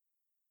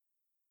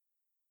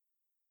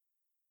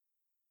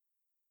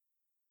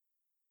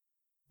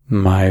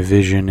 My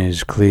vision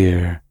is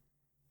clear,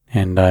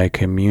 and I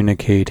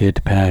communicate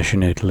it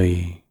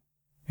passionately,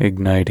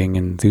 igniting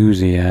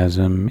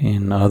enthusiasm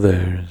in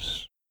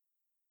others.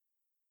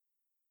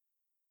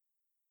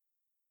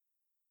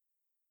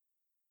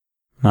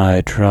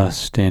 I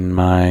trust in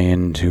my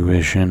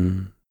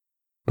intuition,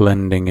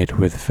 blending it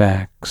with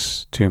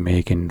facts to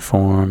make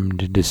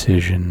informed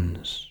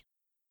decisions.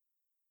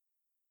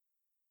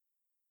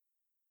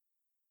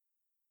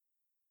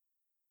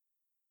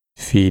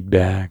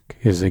 Feedback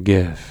is a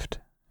gift,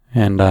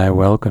 and I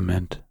welcome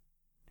it,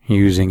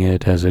 using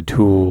it as a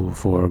tool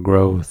for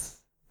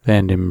growth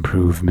and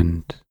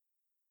improvement.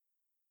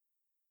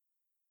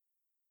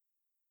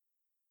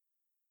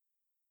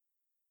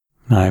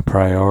 I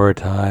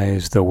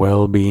prioritize the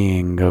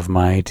well-being of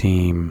my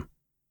team,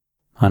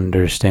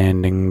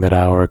 understanding that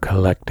our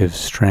collective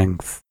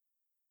strength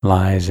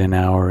lies in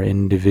our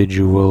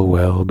individual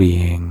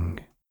well-being.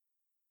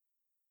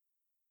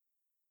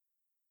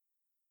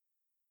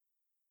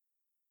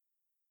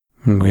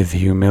 With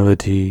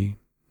humility,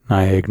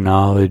 I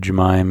acknowledge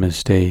my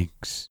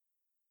mistakes,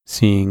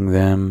 seeing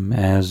them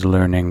as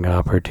learning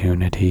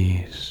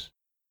opportunities.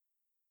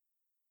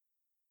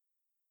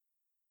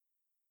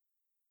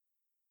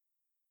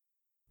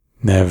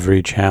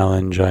 Every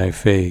challenge I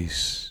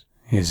face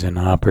is an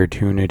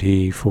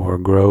opportunity for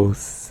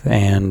growth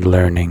and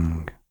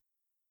learning.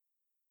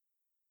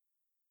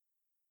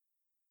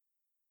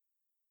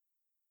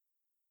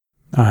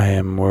 I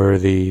am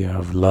worthy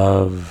of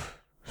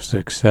love,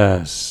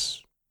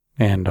 success,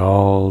 and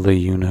all the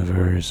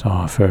universe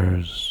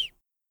offers.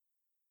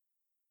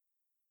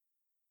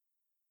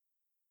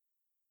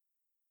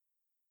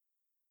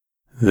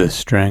 The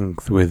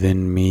strength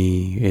within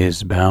me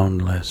is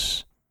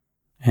boundless,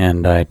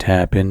 and I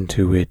tap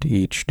into it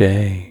each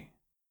day.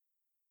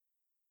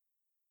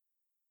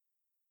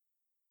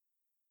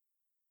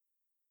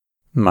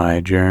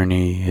 My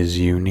journey is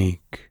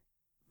unique,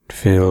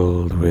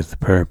 filled with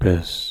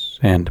purpose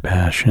and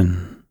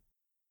passion.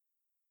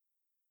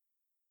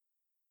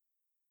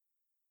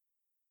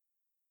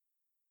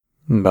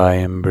 By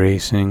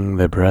embracing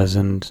the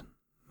present,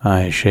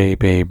 I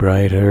shape a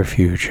brighter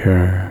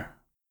future.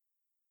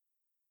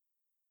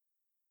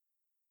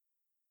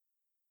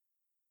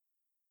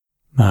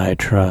 I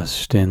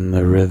trust in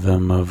the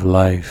rhythm of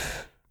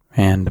life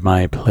and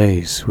my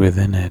place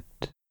within it.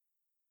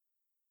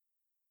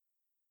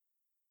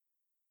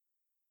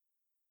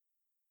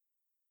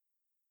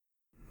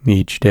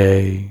 Each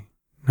day,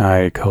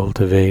 I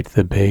cultivate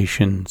the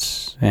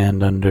patience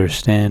and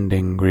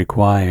understanding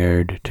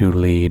required to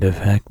lead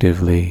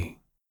effectively.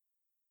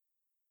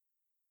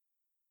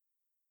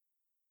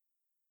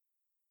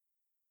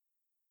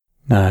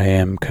 I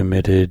am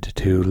committed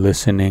to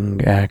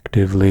listening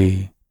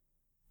actively,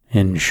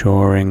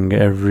 ensuring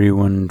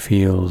everyone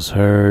feels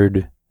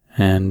heard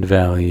and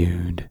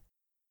valued.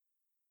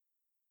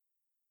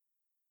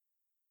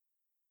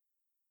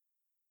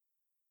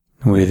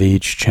 With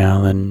each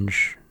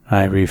challenge,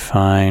 I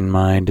refine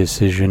my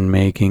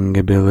decision-making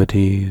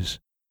abilities,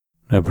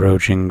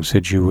 approaching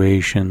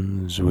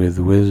situations with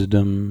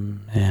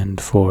wisdom and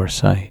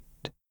foresight.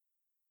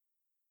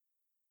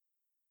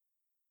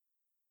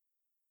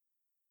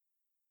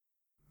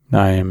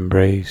 I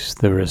embrace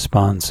the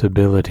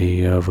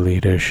responsibility of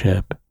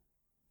leadership,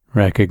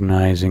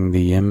 recognizing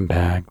the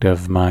impact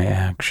of my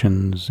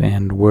actions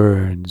and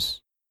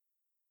words.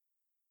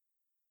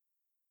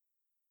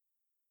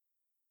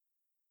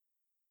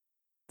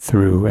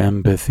 Through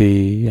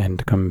empathy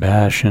and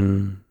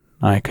compassion,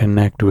 I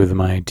connect with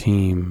my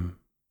team,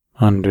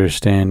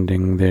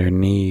 understanding their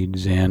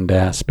needs and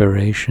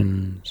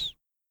aspirations.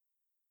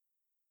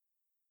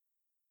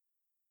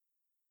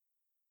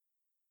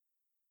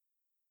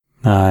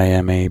 I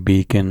am a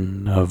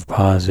beacon of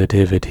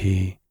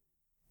positivity,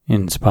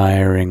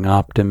 inspiring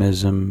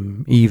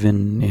optimism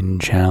even in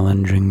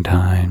challenging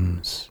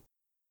times.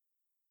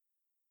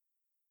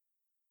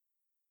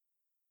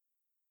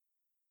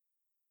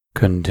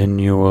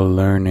 Continual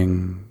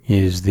learning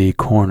is the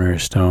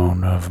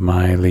cornerstone of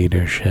my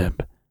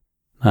leadership.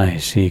 I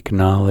seek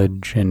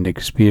knowledge and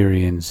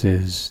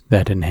experiences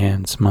that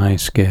enhance my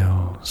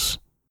skills.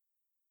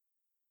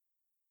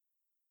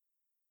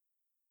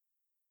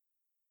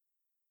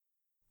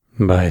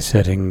 By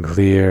setting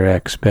clear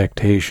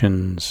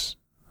expectations,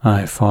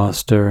 I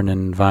foster an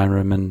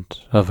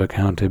environment of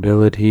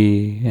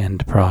accountability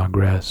and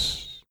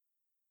progress.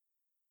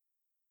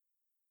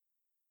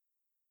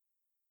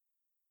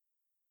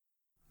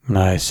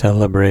 I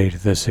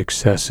celebrate the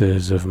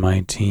successes of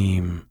my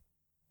team,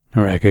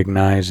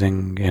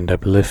 recognizing and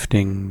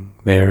uplifting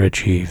their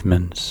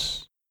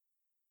achievements.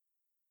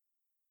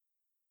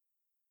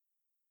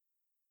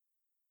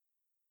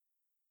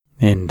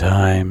 In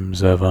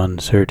times of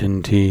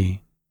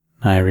uncertainty,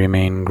 I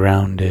remain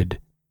grounded,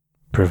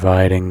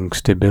 providing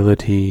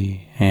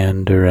stability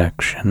and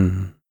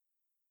direction.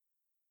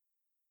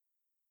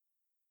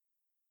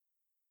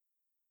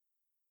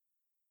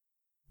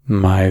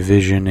 My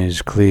vision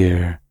is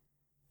clear,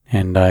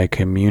 and I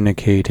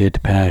communicate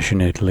it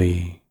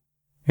passionately,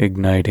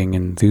 igniting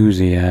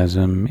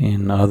enthusiasm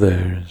in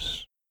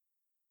others.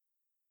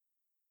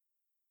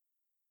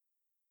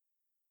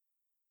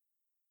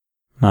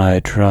 I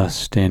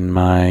trust in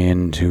my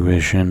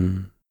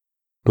intuition,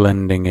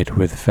 blending it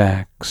with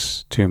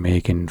facts to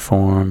make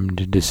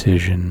informed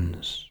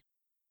decisions.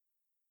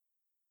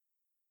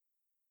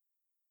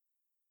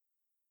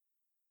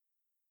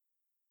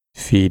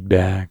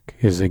 Feedback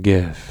is a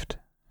gift,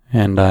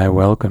 and I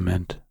welcome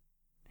it,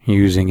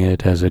 using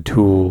it as a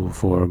tool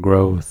for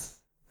growth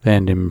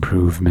and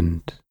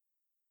improvement.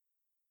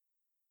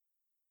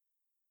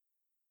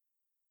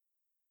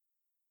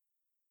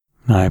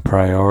 I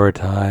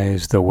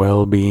prioritize the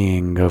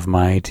well-being of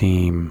my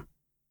team,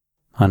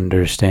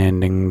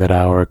 understanding that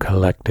our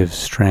collective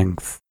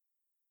strength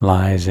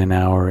lies in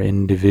our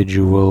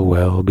individual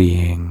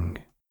well-being.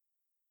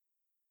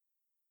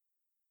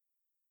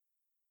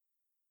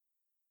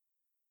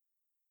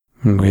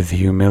 With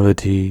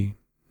humility,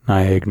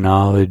 I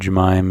acknowledge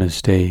my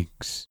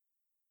mistakes,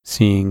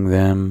 seeing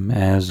them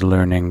as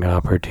learning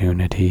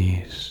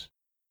opportunities.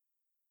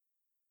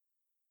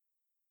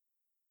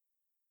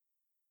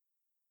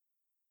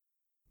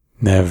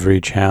 Every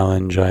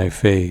challenge I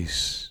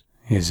face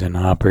is an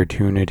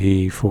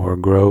opportunity for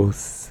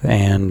growth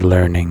and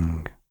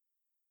learning.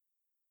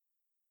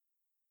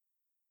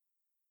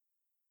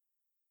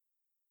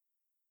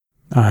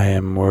 I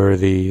am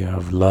worthy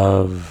of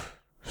love,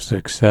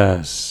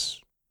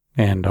 success,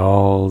 and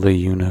all the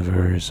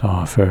universe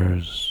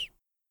offers.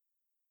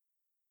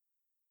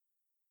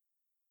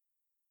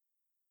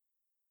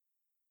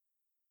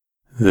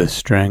 The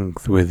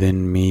strength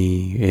within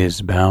me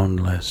is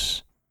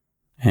boundless,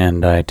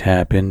 and I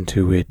tap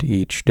into it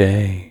each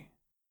day.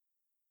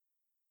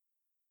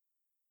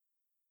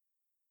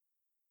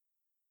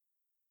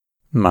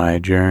 My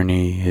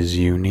journey is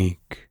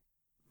unique,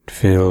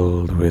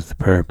 filled with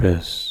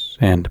purpose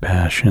and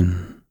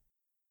passion.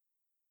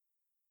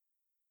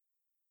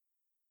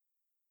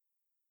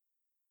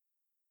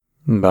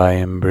 By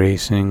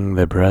embracing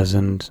the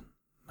present,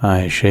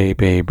 I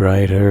shape a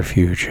brighter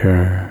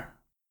future.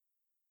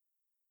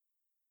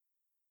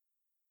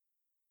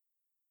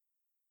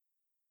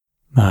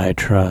 I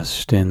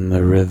trust in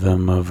the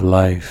rhythm of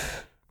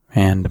life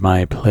and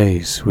my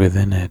place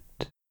within it.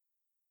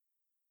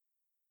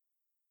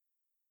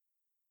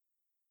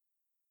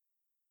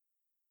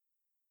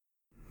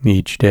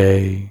 Each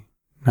day,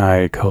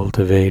 I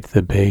cultivate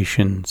the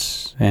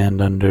patience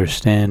and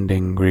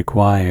understanding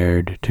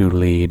required to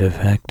lead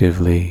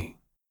effectively.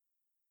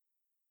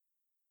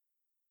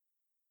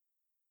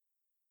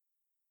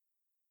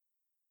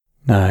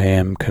 I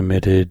am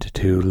committed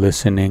to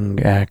listening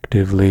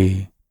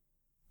actively,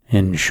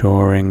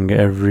 ensuring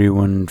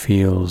everyone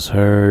feels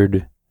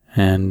heard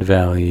and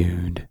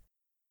valued.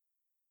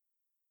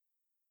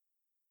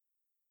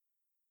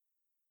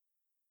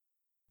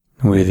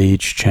 With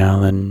each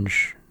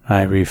challenge,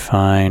 I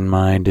refine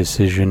my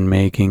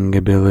decision-making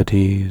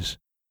abilities,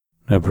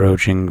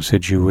 approaching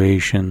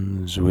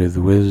situations with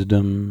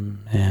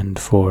wisdom and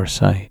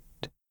foresight.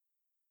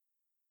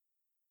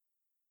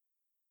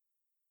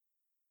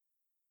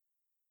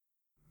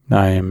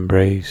 I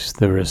embrace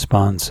the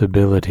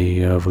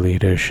responsibility of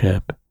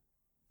leadership,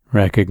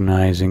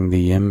 recognizing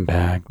the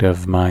impact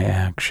of my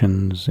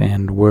actions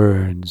and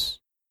words.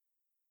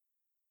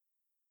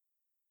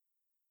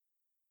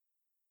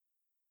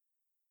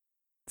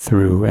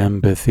 Through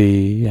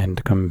empathy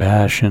and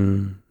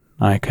compassion,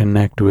 I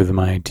connect with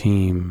my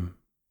team,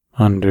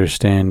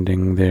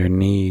 understanding their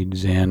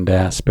needs and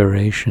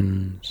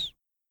aspirations.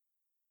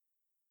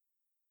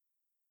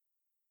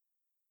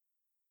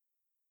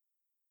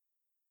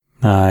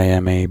 I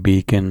am a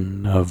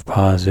beacon of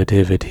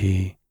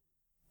positivity,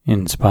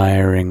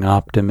 inspiring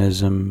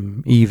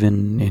optimism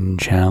even in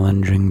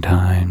challenging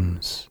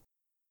times.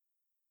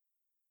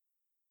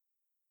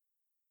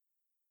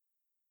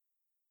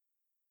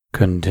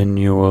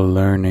 Continual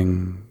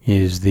learning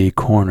is the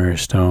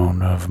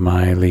cornerstone of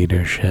my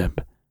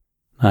leadership.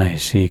 I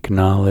seek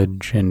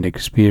knowledge and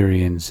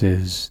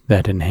experiences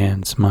that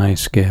enhance my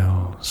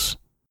skills.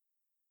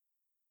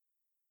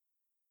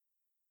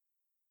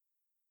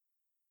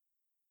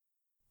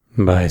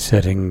 By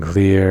setting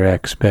clear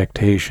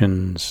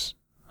expectations,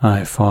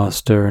 I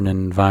foster an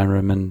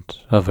environment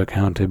of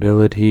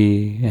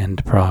accountability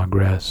and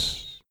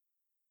progress.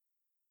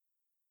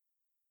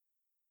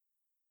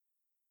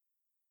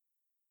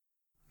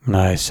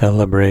 I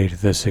celebrate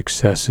the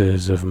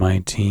successes of my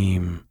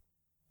team,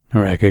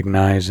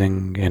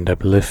 recognizing and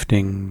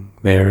uplifting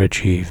their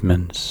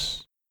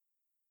achievements.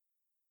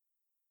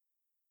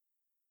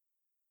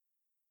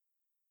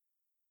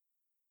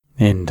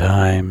 In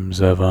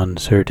times of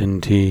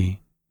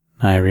uncertainty,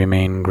 I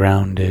remain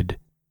grounded,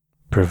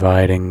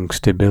 providing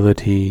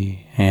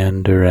stability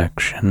and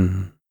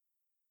direction.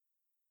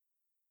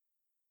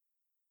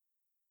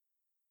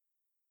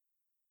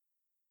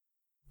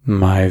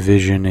 My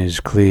vision is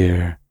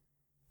clear,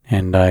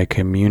 and I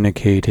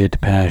communicate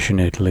it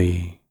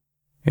passionately,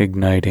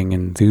 igniting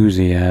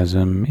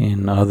enthusiasm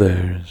in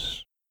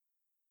others.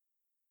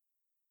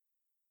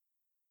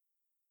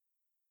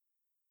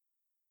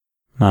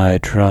 I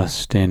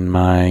trust in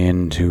my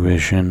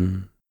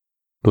intuition,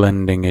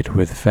 blending it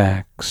with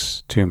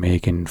facts to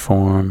make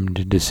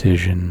informed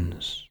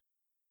decisions.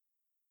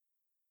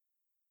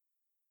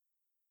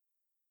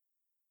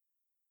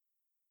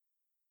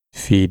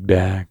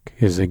 Feedback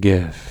is a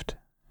gift,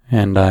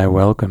 and I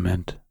welcome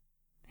it,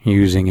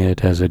 using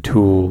it as a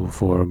tool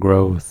for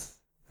growth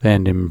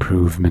and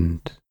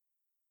improvement.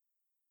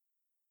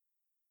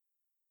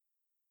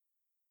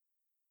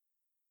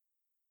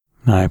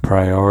 I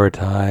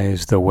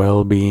prioritize the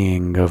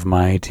well-being of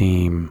my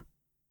team,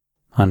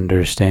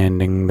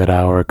 understanding that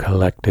our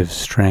collective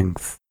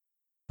strength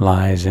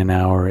lies in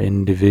our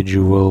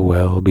individual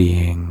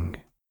well-being.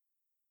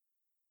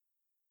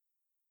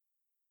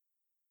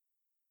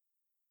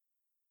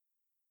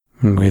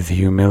 With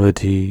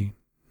humility,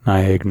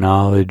 I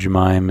acknowledge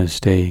my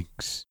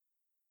mistakes,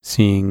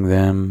 seeing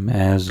them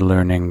as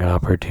learning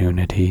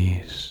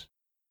opportunities.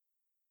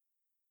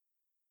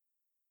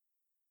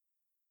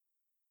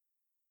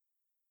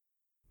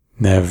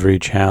 Every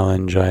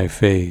challenge I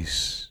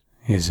face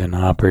is an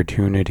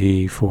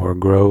opportunity for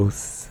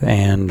growth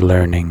and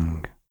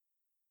learning.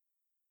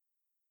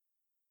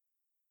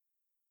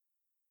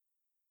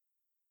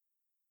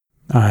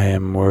 I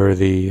am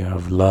worthy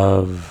of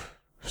love,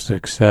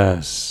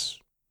 success,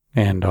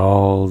 and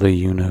all the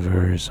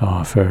universe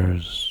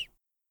offers.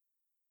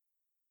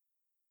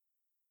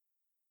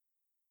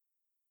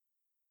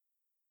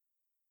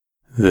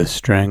 The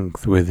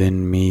strength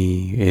within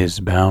me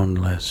is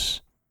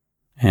boundless,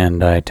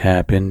 and I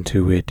tap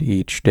into it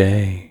each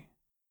day.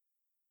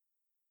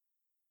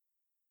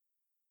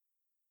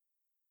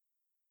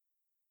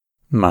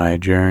 My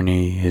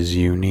journey is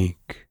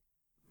unique,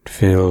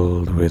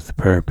 filled with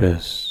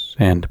purpose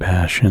and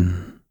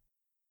passion.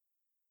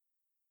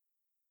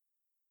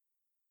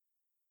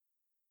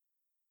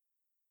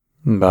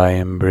 By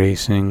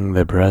embracing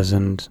the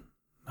present,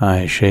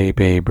 I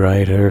shape a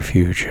brighter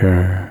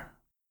future.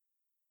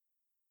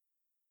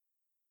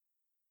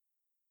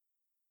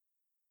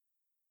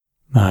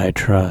 I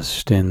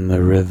trust in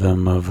the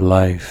rhythm of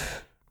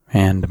life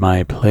and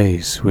my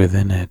place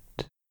within it.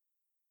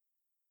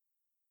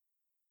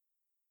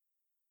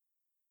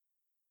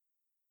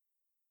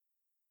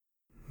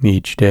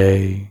 Each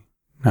day,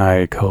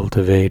 I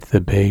cultivate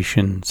the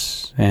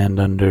patience and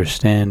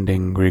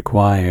understanding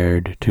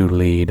required to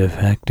lead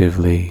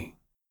effectively.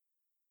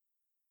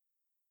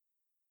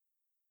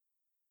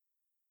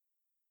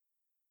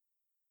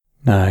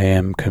 I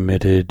am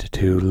committed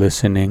to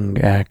listening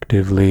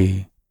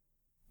actively,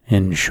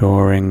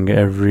 ensuring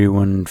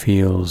everyone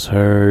feels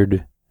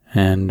heard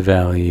and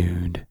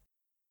valued.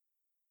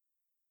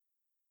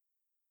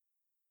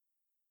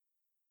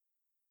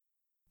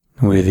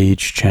 With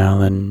each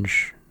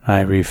challenge,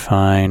 I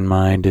refine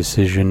my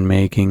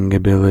decision-making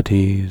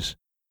abilities,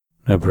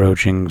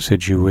 approaching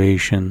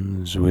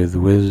situations with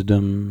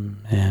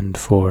wisdom and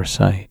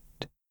foresight.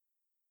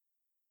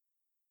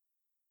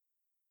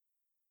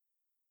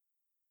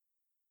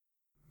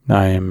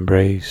 I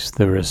embrace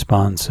the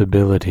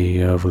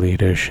responsibility of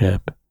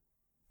leadership,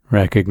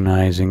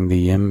 recognizing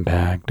the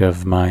impact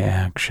of my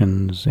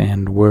actions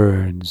and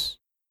words.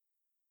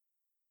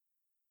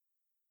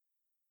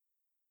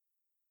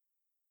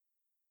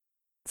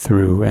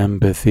 Through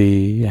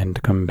empathy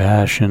and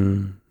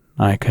compassion,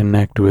 I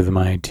connect with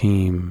my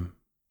team,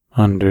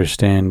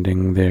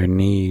 understanding their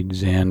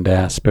needs and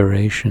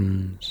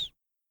aspirations.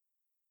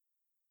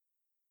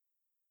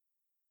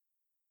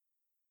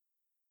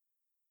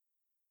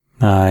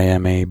 I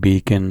am a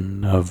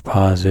beacon of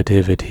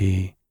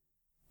positivity,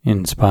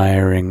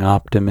 inspiring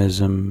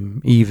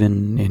optimism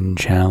even in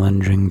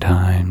challenging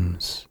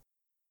times.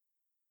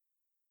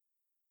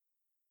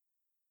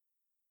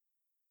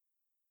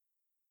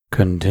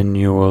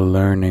 Continual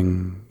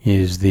learning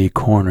is the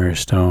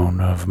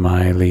cornerstone of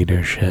my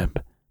leadership.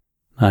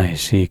 I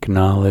seek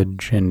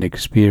knowledge and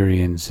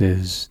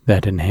experiences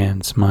that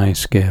enhance my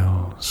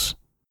skills.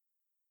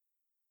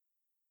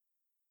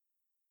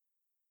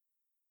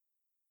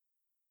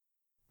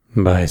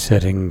 By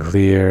setting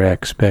clear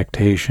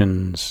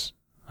expectations,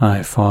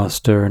 I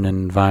foster an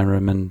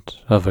environment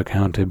of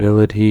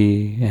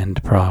accountability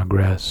and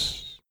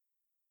progress.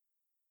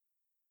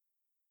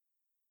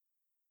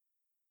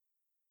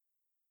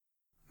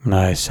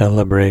 I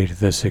celebrate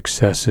the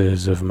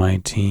successes of my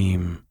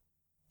team,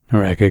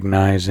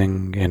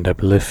 recognizing and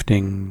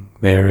uplifting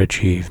their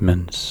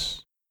achievements.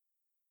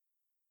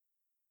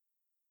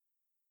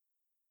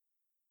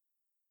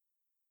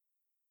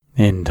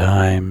 In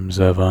times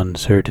of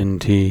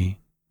uncertainty,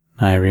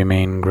 I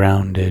remain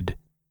grounded,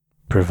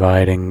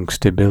 providing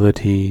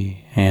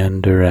stability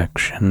and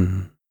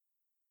direction.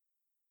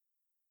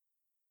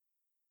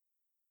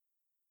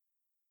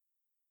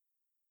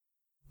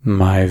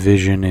 My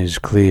vision is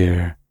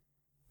clear,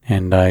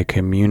 and I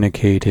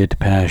communicate it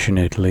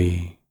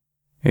passionately,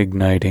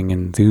 igniting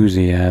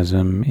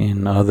enthusiasm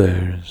in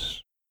others.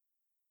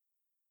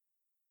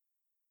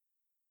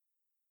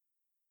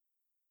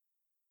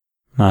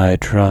 I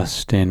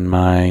trust in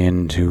my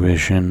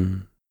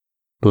intuition,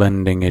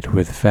 blending it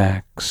with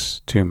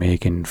facts to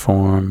make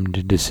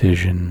informed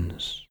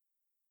decisions.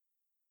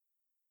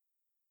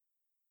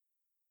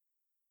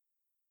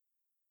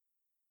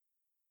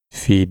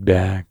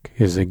 Feedback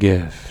is a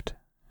gift,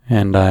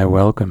 and I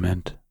welcome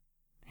it,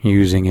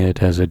 using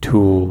it as a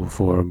tool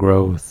for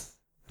growth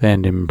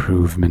and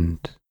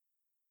improvement.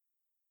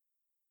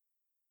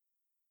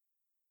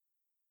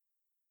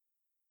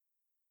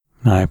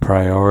 I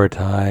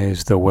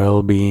prioritize the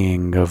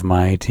well-being of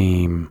my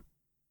team,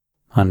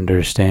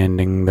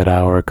 understanding that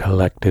our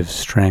collective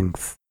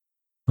strength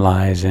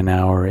lies in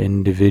our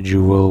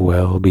individual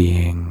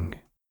well-being.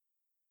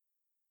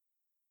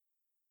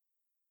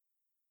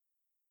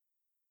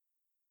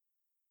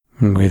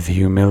 With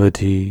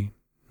humility,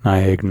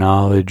 I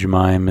acknowledge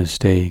my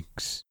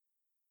mistakes,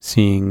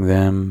 seeing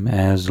them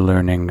as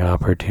learning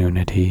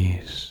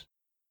opportunities.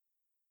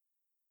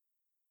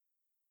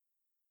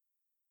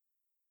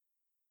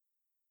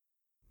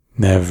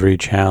 Every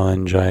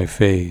challenge I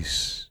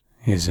face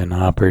is an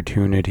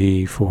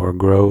opportunity for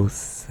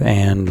growth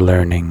and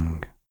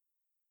learning.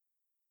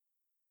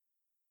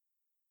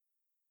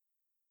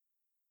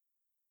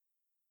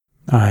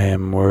 I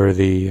am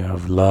worthy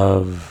of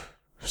love,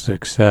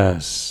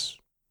 success,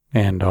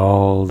 and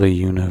all the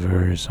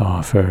universe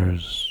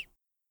offers.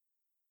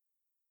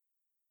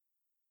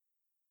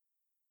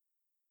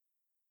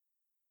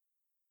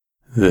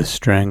 The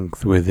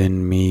strength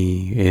within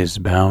me is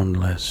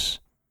boundless,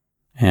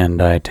 and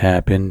I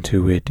tap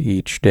into it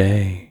each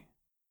day.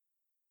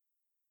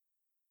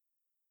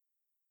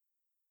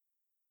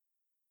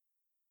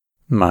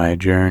 My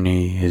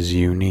journey is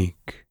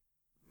unique,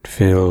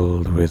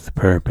 filled with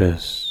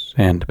purpose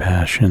and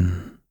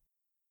passion.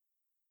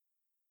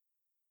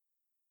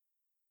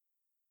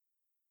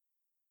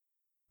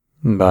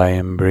 By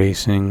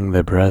embracing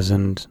the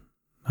present,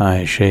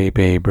 I shape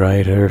a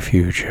brighter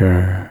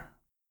future.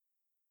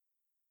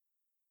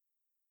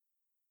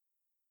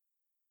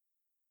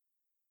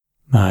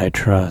 I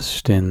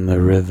trust in the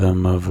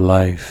rhythm of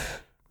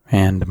life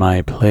and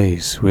my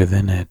place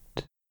within it.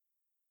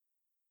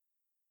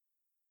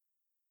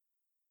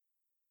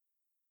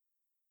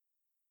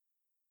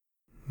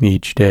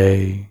 Each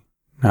day,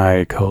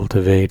 I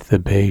cultivate the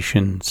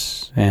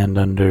patience and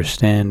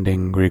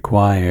understanding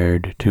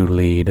required to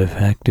lead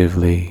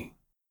effectively.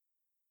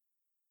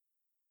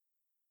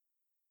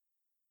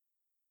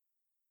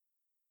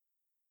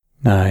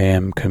 I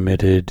am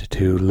committed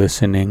to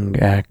listening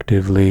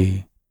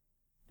actively,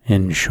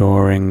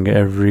 ensuring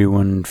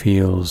everyone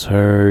feels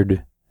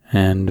heard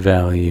and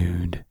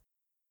valued.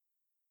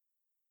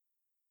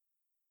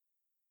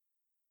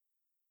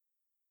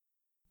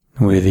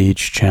 With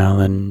each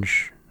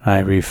challenge, I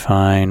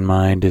refine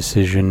my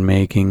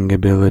decision-making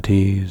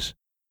abilities,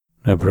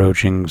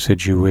 approaching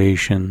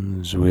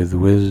situations with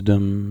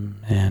wisdom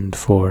and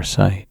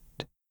foresight.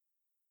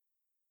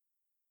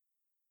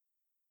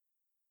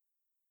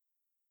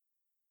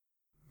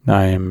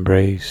 I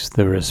embrace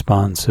the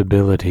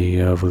responsibility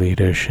of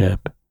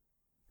leadership,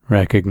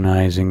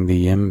 recognizing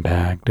the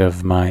impact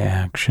of my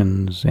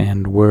actions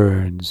and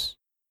words.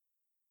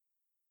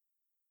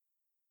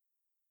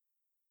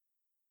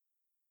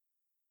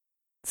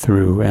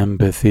 Through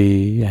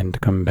empathy and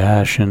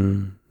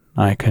compassion,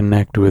 I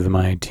connect with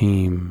my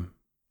team,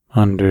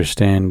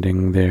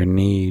 understanding their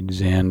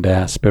needs and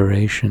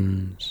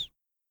aspirations.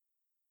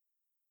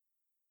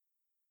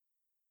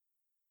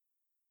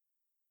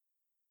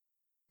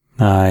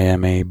 I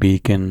am a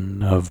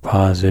beacon of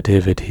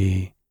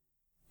positivity,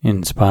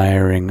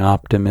 inspiring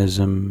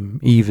optimism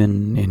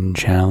even in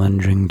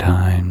challenging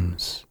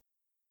times.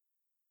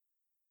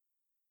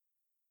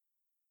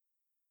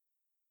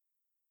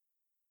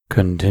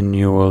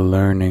 Continual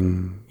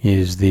learning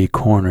is the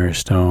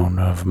cornerstone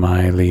of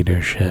my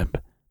leadership.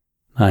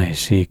 I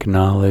seek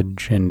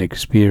knowledge and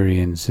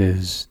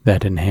experiences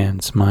that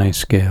enhance my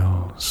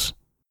skills.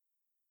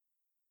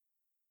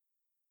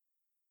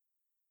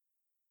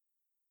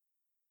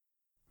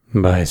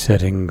 By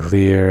setting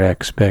clear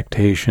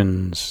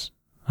expectations,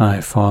 I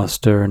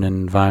foster an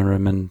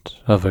environment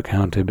of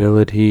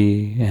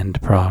accountability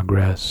and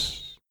progress.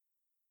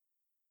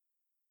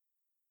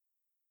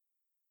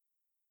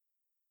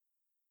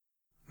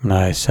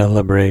 I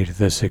celebrate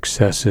the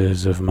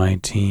successes of my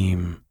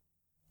team,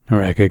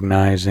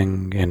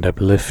 recognizing and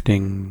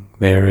uplifting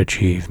their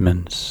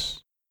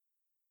achievements.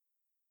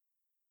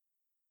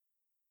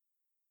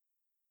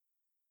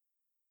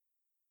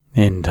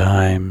 In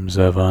times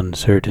of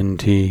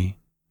uncertainty,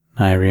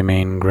 I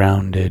remain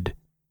grounded,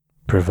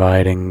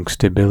 providing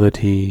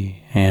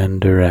stability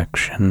and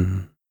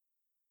direction.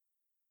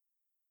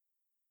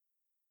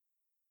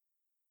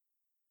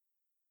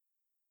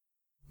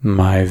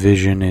 My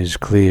vision is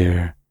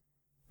clear,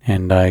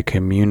 and I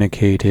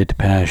communicate it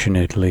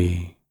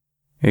passionately,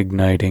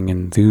 igniting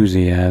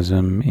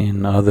enthusiasm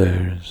in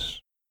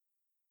others.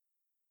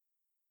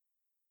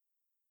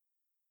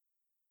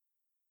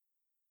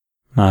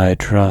 I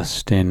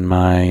trust in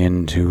my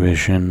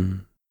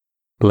intuition,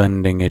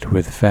 blending it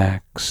with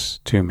facts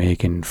to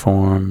make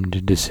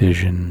informed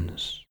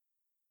decisions.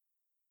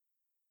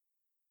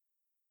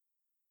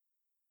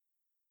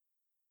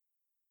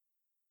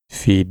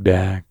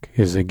 Feedback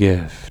is a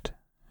gift,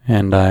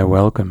 and I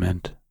welcome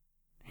it,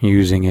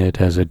 using it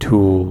as a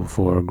tool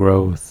for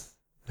growth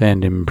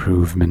and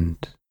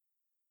improvement.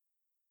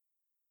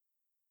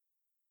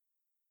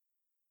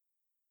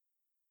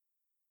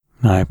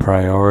 I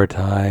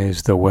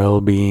prioritize the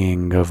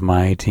well-being of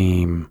my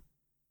team,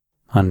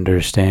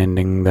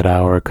 understanding that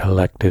our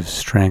collective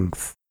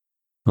strength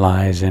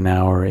lies in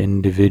our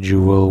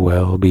individual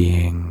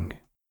well-being.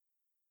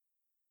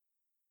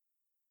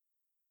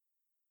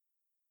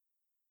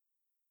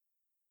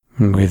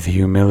 With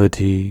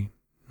humility,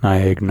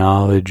 I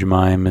acknowledge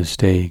my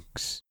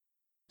mistakes,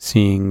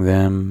 seeing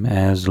them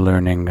as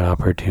learning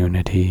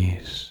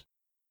opportunities.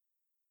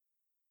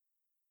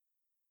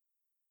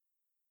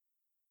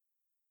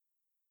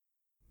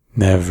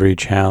 Every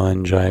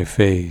challenge I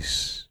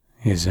face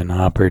is an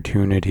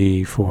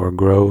opportunity for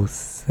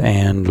growth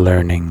and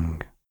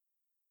learning.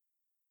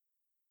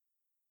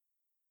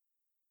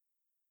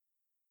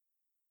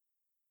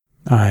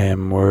 I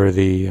am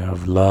worthy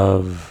of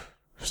love,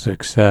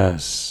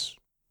 success,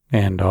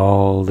 and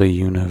all the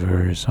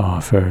universe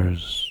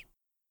offers.